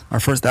 it's our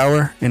first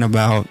hour in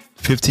about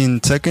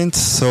 15 seconds.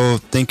 So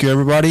thank you,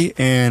 everybody.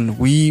 And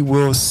we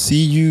will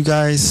see you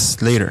guys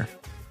later.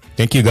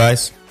 Thank you,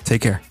 guys.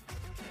 Take care.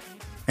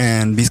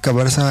 And Vizca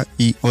Barça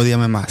y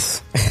Ódiame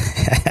Más.